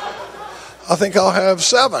 I think I'll have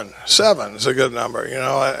 7. 7 is a good number,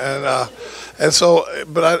 And so,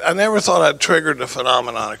 but I never thought I'd triggered the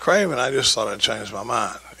phenomenon of craving. I just thought I'd changed my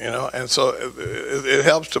mind, you know. And so it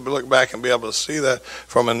helps to look back and be able to see that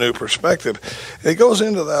from a new perspective. It goes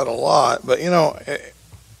into that a lot, but, you know,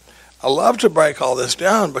 I love to break all this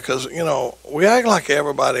down because, you know, we act like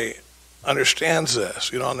everybody understands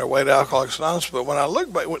this, you know, on their way to Alcoholics Anonymous. But when I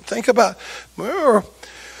look back, think about, remember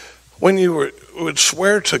when you would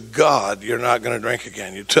swear to God you're not going to drink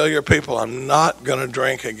again. You tell your people, I'm not going to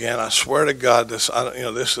drink again. I swear to God this,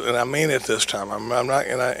 and I mean it this time. I'm not,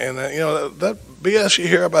 and you know, that BS you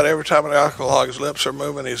hear about every time an alcoholic's lips are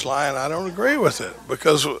moving, he's lying. I don't agree with it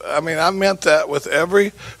because, I mean, I meant that with every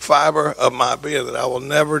fiber of my being that I will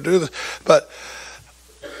never do this. But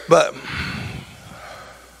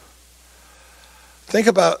think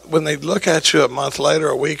about when they look at you a month later,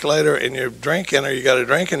 a week later, and you're drinking or you got a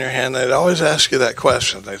drink in your hand, they'd always ask you that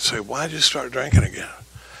question. They'd say, why'd you start drinking again?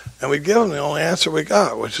 And we'd give them the only answer we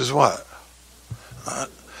got, which is what? I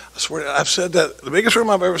swear, I've said that, the biggest room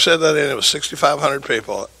I've ever said that in, it was 6,500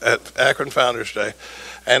 people at Akron Founders Day.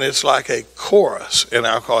 And it's like a chorus in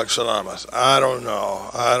Alcoholics Anonymous. I don't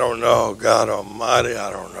know, God Almighty,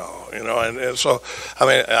 I don't know. You know, and so, I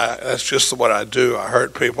mean, that's just what I do. I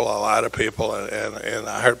hurt people, I lie to people, and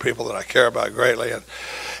I hurt people that I care about greatly.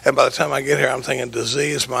 And by the time I get here, I'm thinking,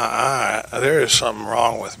 disease my eye, there is something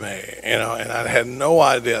wrong with me, you know, and I had no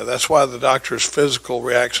idea. That's why the doctor's physical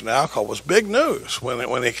reaction to alcohol was big news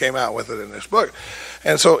when he came out with it in this book.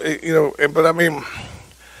 And so, you know, but I mean,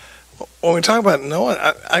 when we talk about knowing,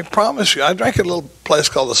 I promise you, I drank at a little place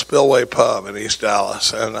called the Spillway Pub in East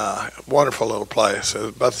Dallas, and wonderful little place,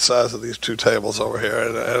 about the size of these two tables over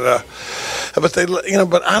here. But they, you know,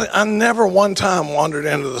 but I never one time wandered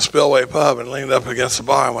into the Spillway Pub and leaned up against the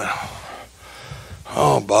bar and went,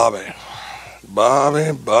 "Oh, Bobby,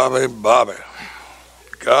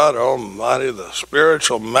 God Almighty, the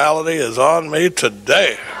spiritual malady is on me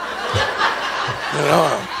today." You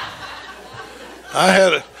know, I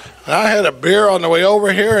had a beer on the way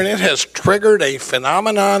over here, and it has triggered a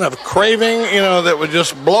phenomenon of craving, you know, that would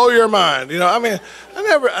just blow your mind. You know, I mean,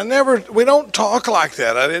 I never, we don't talk like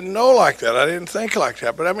that. I didn't know like that. I didn't think like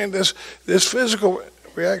that. But I mean, this physical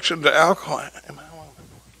reaction to alcohol.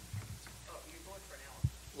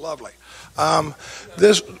 Lovely.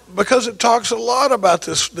 Because it talks a lot about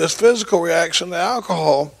this physical reaction to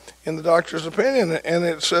alcohol in the doctor's opinion, and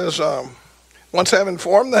it says, once having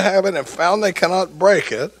formed the habit and found they cannot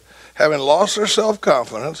break it, having lost their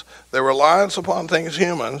self-confidence, their reliance upon things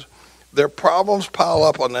humans, their problems pile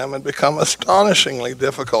up on them and become astonishingly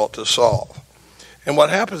difficult to solve. And what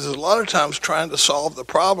happens is a lot of times trying to solve the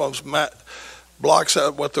problems blocks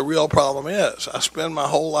out what the real problem is. I spend my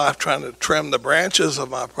whole life trying to trim the branches of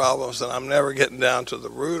my problems, and I'm never getting down to the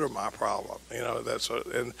root of my problem. You know,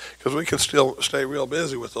 and because we can still stay real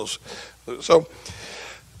busy with those. So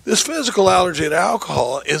this physical allergy to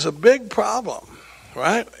alcohol is a big problem.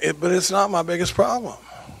 Right? But it's not my biggest problem.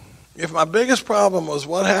 If my biggest problem was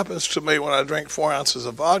what happens to me when I drink 4 ounces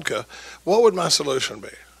of vodka, what would my solution be?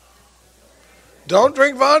 Don't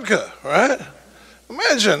drink vodka, right?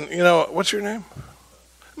 Imagine, you know, what's your name?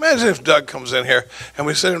 Imagine if Doug comes in here and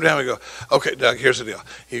we sit him down and we go, okay, Doug, here's the deal.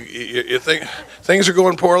 You think things are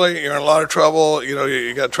going poorly, you're in a lot of trouble, you know,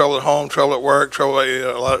 you got trouble at home, trouble at work, trouble, you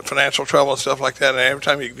know, a lot of financial trouble and stuff like that, and every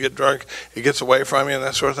time you get drunk, it gets away from you and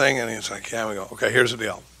that sort of thing, and he's like, yeah, we go, okay, here's the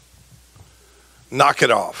deal. Knock it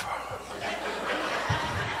off.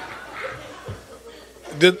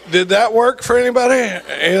 Did that work for anybody?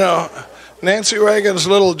 You know, Nancy Reagan's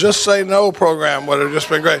little Just Say No program would have just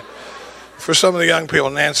been great. For some of the young people,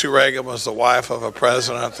 Nancy Reagan was the wife of a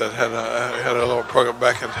president that had a little program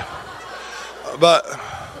back in. But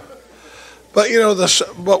you know,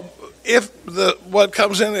 what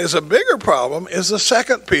comes in is a bigger problem is the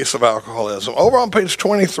second piece of alcoholism. Over on page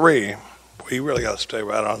 23, you really got to stay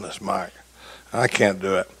right on this mic. I can't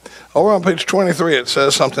do it. Over on page 23, it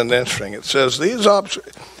says something interesting. It says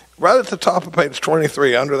right at the top of page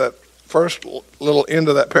 23, under that first little end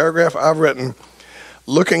of that paragraph, I've written,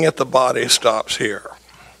 looking at the body stops here.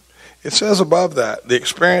 It says above that, the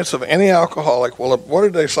experience of any alcoholic, well, what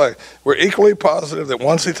did they say? We're equally positive that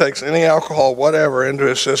once he takes any alcohol, whatever, into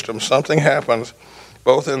his system, something happens,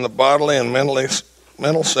 both in the bodily and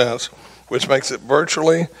mental sense, which makes it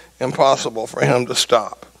virtually impossible for him to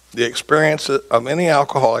stop. The experience of any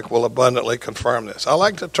alcoholic will abundantly confirm this. I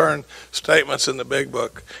like to turn statements in the big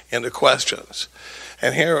book into questions.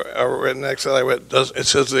 And here, written next to that, it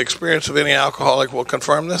says the experience of any alcoholic will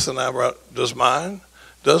confirm this, and I wrote, does my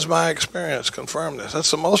experience confirm this?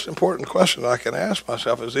 That's the most important question I can ask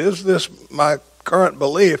myself is this my current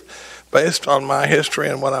belief based on my history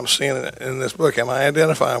and what I'm seeing in this book? Am I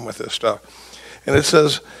identifying with this stuff? And it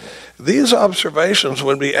says, these observations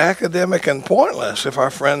would be academic and pointless if our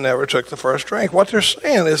friend never took the first drink. What they're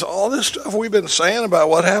saying is all this stuff we've been saying about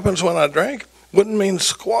what happens when I drink wouldn't mean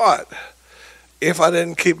squat if I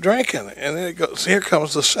didn't keep drinking. And then it goes, here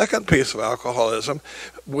comes the second piece of alcoholism,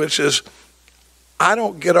 which is I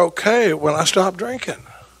don't get okay when I stop drinking.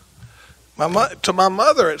 To my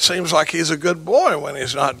mother, it seems like he's a good boy when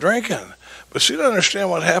he's not drinking. But she doesn't understand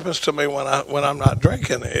what happens to me when I'm not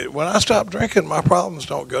drinking. When I stop drinking, my problems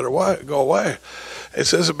don't go away. It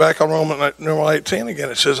says it back on Roman numeral 18 again.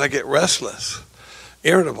 It says I get restless,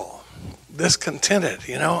 irritable, discontented.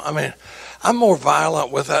 You know, I mean, I'm more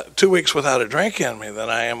violent without 2 weeks without a drink in me than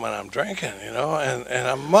I am when I'm drinking. You know, and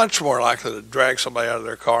I'm much more likely to drag somebody out of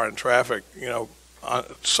their car in traffic. You know,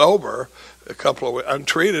 sober,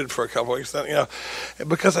 untreated for a couple of weeks. Then, you know,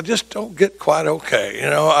 because I just don't get quite okay. You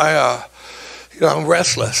know, I'm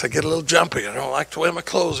restless. I get a little jumpy. I don't like the way my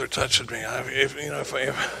clothes are touching me. If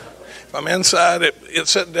I'm inside,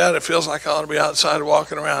 it's sitting down, it feels like I ought to be outside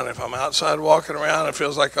walking around. If I'm outside walking around, it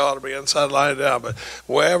feels like I ought to be inside lying down. But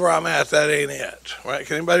wherever I'm at, that ain't it. Right?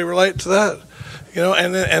 Can anybody relate to that? You know,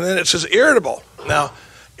 and then it says irritable. Now,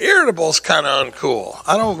 irritable's kind of uncool.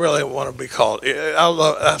 I don't really want to be called.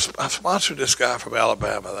 I sponsored this guy from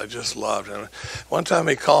Alabama that I just loved. And one time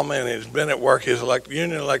he called me, and he'd been at work. He's a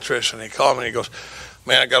union electrician. He called me, and he goes,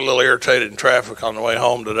 man, I got a little irritated in traffic on the way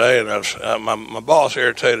home today, and my boss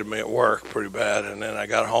irritated me at work pretty bad. And then I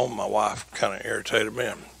got home, my wife kind of irritated me.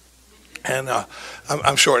 And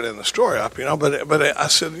I'm shortening the story up, you know. But I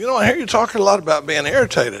said, you know, I hear you talking a lot about being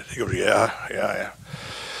irritated. He goes, yeah.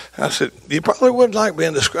 I said, you probably wouldn't like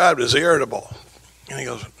being described as irritable. And he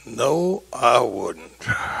goes, no, I wouldn't.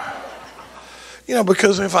 You know,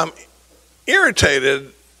 because if I'm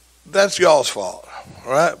irritated, that's y'all's fault,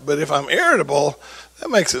 right? But if I'm irritable, that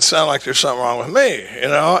makes it sound like there's something wrong with me, you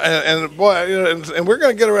know? And boy, you know, and we're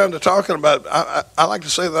going to get around to talking about, I like to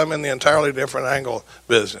say that I'm in the entirely different angle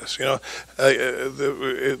business, you know?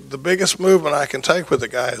 The biggest movement I can take with a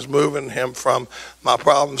guy is moving him from my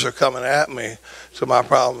problems are coming at me to my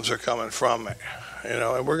problems are coming from me, you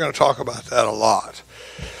know? And we're going to talk about that a lot.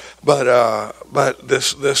 But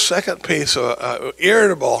this second piece of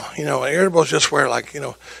irritable, you know, irritable is just where, like, you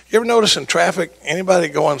know, you ever notice in traffic anybody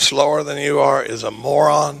going slower than you are is a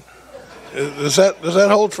moron? Does that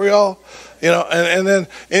hold for y'all? You know, and then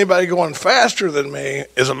anybody going faster than me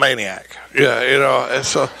is a maniac. Yeah, you know, and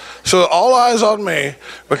so all eyes on me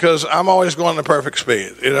because I'm always going the perfect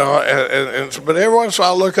speed. You know, but every once in a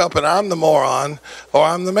while I look up and I'm the moron or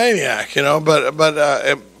I'm the maniac. You know,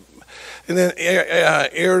 and then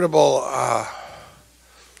irritable,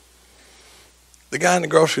 the guy in the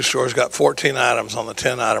grocery store's got 14 items on the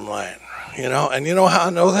 10-item lane, you know? And you know how I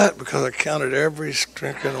know that? Because I counted every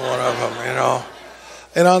stinking one of them, you know?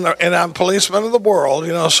 And I'm policeman of the world,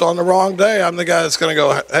 you know, so on the wrong day, I'm the guy that's going to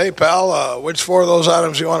go, hey, pal, which 4 of those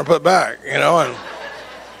items you want to put back, you know?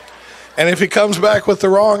 And if he comes back with the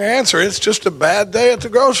wrong answer, it's just a bad day at the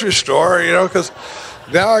grocery store, you know, because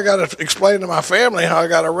now I got to explain to my family how I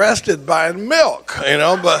got arrested buying milk, you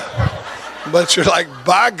know, but you're like,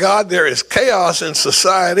 by God, there is chaos in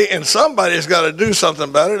society, and somebody's got to do something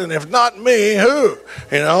about it, and if not me, who,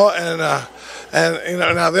 you know, and you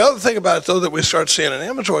know, now the other thing about it, though, that we start seeing in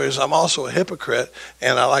inventory is I'm also a hypocrite,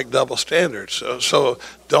 and I like double standards, so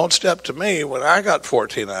don't step to me when I got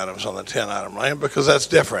 14 items on the 10-item lane, because that's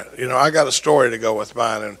different, you know, I got a story to go with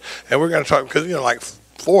mine, and we're going to talk, because, you know, like,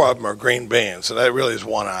 4 of them are green beans, and that really is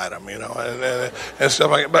 1 item, you know, and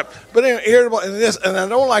stuff like that. But anyway, irritable, and I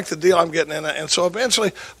don't like the deal I'm getting in, and so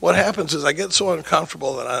eventually what happens is I get so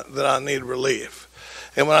uncomfortable that I need relief.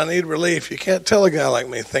 And when I need relief, you can't tell a guy like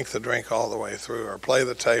me, think the drink all the way through, or play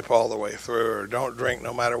the tape all the way through, or don't drink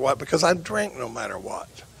no matter what, because I drink no matter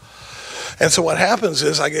what. And so what happens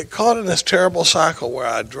is I get caught in this terrible cycle where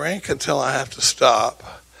I drink until I have to stop,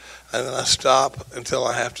 and then I stop until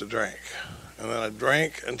I have to drink. And then I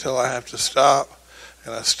drink until I have to stop,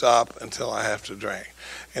 and I stop until I have to drink.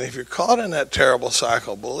 And if you're caught in that terrible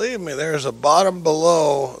cycle, believe me, there's a bottom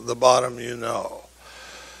below the bottom you know.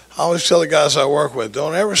 I always tell the guys I work with,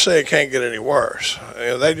 don't ever say it can't get any worse. You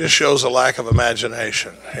know, that just shows a lack of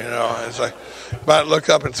imagination. You know, it's like, you might look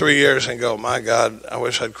up in 3 years and go, my God, I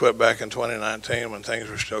wish I'd quit back in 2019 when things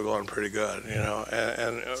were still going pretty good. You know,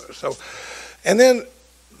 and then,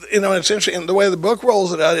 you know, it's interesting, the way the book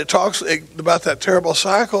rolls it out, it talks about that terrible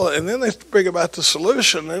cycle, and then they bring about the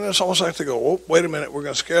solution, and it's almost like they go, oh, wait a minute,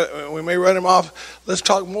 we may run him off, let's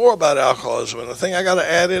talk more about alcoholism. And the thing I got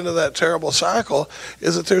to add into that terrible cycle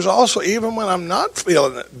is that there's also, even when I'm not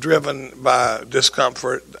feeling driven by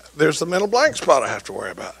discomfort, there's the mental blank spot I have to worry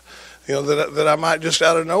about. You know, that I might just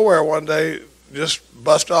out of nowhere one day just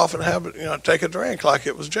bust off and have it, take a drink like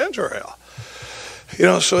it was ginger ale.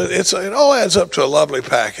 So it all adds up to a lovely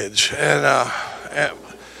package.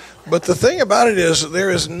 But the thing about it is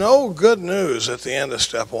there is no good news at the end of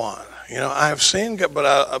step one. I've seen, but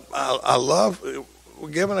I love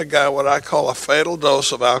giving a guy what I call a fatal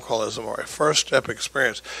dose of alcoholism, or a first step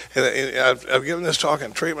experience. And I've given this talk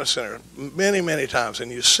in treatment center many, many times,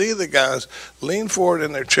 and you see the guys lean forward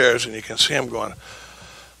in their chairs, and you can see them going,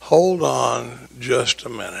 hold on just a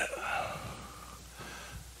minute.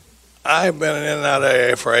 I've been in and out of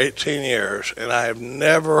AA for 18 years, and I have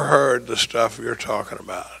never heard the stuff you're talking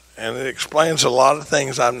about. And it explains a lot of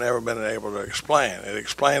things I've never been able to explain. It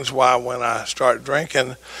explains why when I start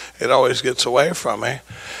drinking, it always gets away from me.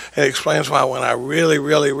 It explains why when I really,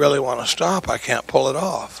 really, really want to stop, I can't pull it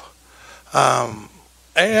off. AA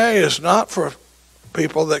is not for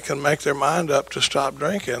people that can make their mind up to stop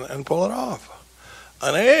drinking and pull it off.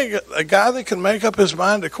 A guy that can make up his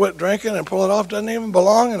mind to quit drinking and pull it off doesn't even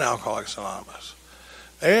belong in Alcoholics Anonymous.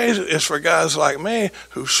 AA is for guys like me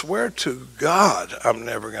who swear to God I'm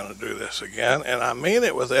never going to do this again, and I mean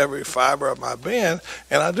it with every fiber of my being,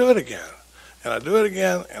 and I do it again. And I do it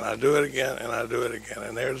again, and I do it again, and I do it again.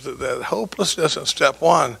 And there's that hopelessness in step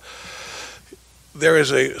one. There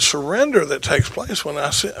is a surrender that takes place when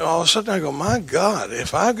all of a sudden I go, my God,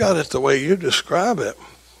 if I've got it the way you describe it,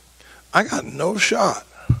 I got no shot.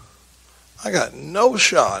 I got no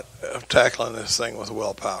shot of tackling this thing with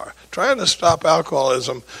willpower. Trying to stop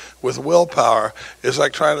alcoholism with willpower is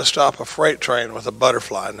like trying to stop a freight train with a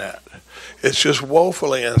butterfly net. It's just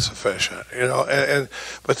woefully insufficient,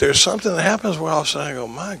 but there's something that happens where all of a sudden I go,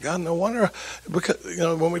 my God, no wonder, because,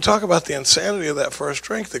 when we talk about the insanity of that first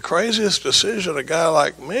drink, the craziest decision a guy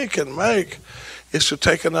like me can make is to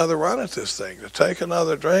take another run at this thing, to take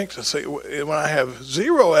another drink, to see when I have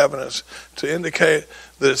zero evidence to indicate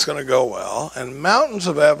that it's going to go well, and mountains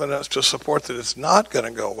of evidence to support that it's not going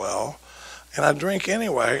to go well, and I drink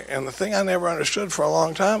anyway. And the thing I never understood for a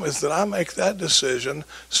long time is that I make that decision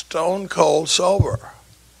stone cold sober.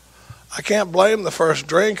 I can't blame the first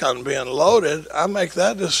drink on being loaded. I make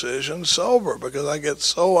that decision sober because I get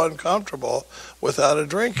so uncomfortable without a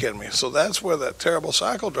drink in me. So that's where that terrible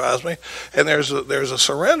cycle drives me. And there's a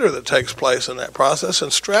surrender that takes place in that process,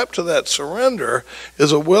 and strapped to that surrender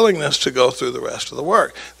is a willingness to go through the rest of the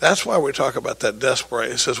work. That's why we talk about that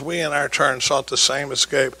desperation. It says, we in our turn sought the same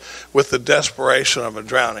escape with the desperation of a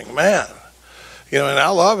drowning man. And I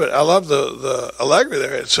love it. I love the Allegri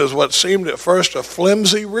there. It says, what seemed at first a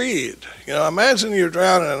flimsy reed. Imagine you're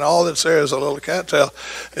drowning and all that's there is a little cattail.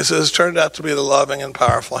 It says, turned out to be the loving and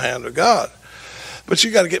powerful hand of God. But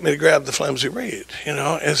you got to get me to grab the flimsy reed,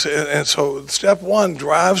 And so step one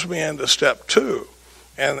drives me into step two.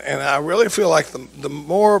 And I really feel like the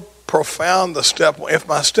more profound the step, if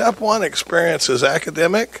my step one experience is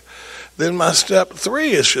academic, then my step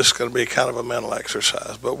three is just going to be kind of a mental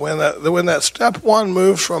exercise. But when that step one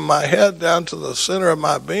moves from my head down to the center of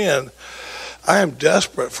my being, I am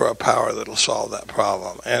desperate for a power that'll solve that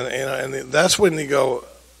problem. And that's when you go,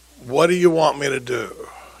 what do you want me to do?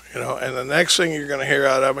 And the next thing you're going to hear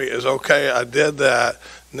out of me is, okay, I did that.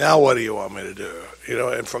 Now what do you want me to do?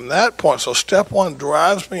 And from that point, so step one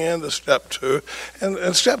drives me into step two.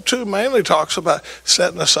 And step two mainly talks about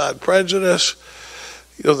setting aside prejudice,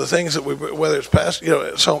 the things that whether it's past,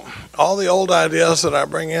 so all the old ideas that I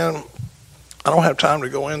bring in, I don't have time to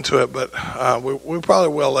go into it, but we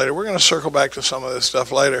probably will later. We're going to circle back to some of this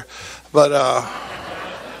stuff later. But,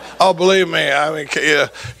 believe me, I mean,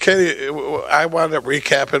 Katie, I wound up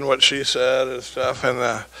recapping what she said and stuff, and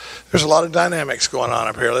there's a lot of dynamics going on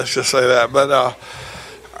up here, let's just say that. But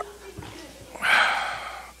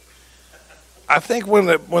I think when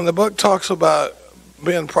the book talks about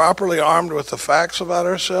being properly armed with the facts about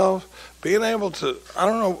ourselves, being able to, I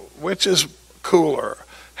don't know which is cooler,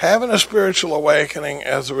 having a spiritual awakening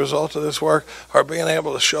as a result of this work, or being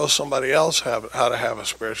able to show somebody else how to have a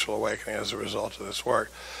spiritual awakening as a result of this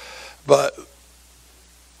work. But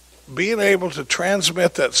being able to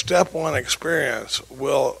transmit that step one experience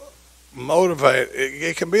will motivate.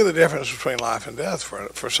 It can be the difference between life and death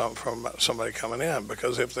for somebody coming in,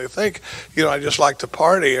 because if they think, I just like to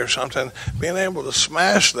party or something, being able to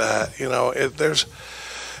smash that,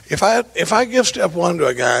 if I give step one to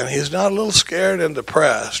a guy and he's not a little scared and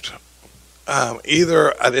depressed,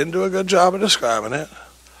 either I didn't do a good job of describing it,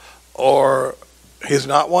 or he's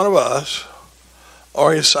not one of us,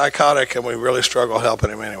 or he's psychotic and we really struggle helping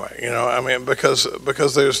him anyway.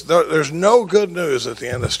 Because there's no good news at the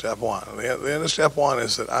end of step one. The end of step one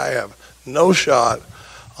is that I have no shot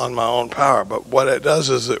on my own power. But what it does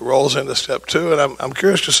is it rolls into step two, and I'm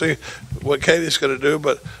curious to see what Katie's going to do.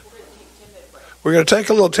 But We're going to take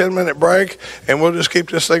a little 10-minute break, and we'll just keep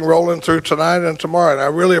this thing rolling through tonight and tomorrow. And I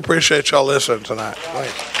really appreciate y'all listening tonight.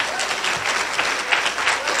 Thanks.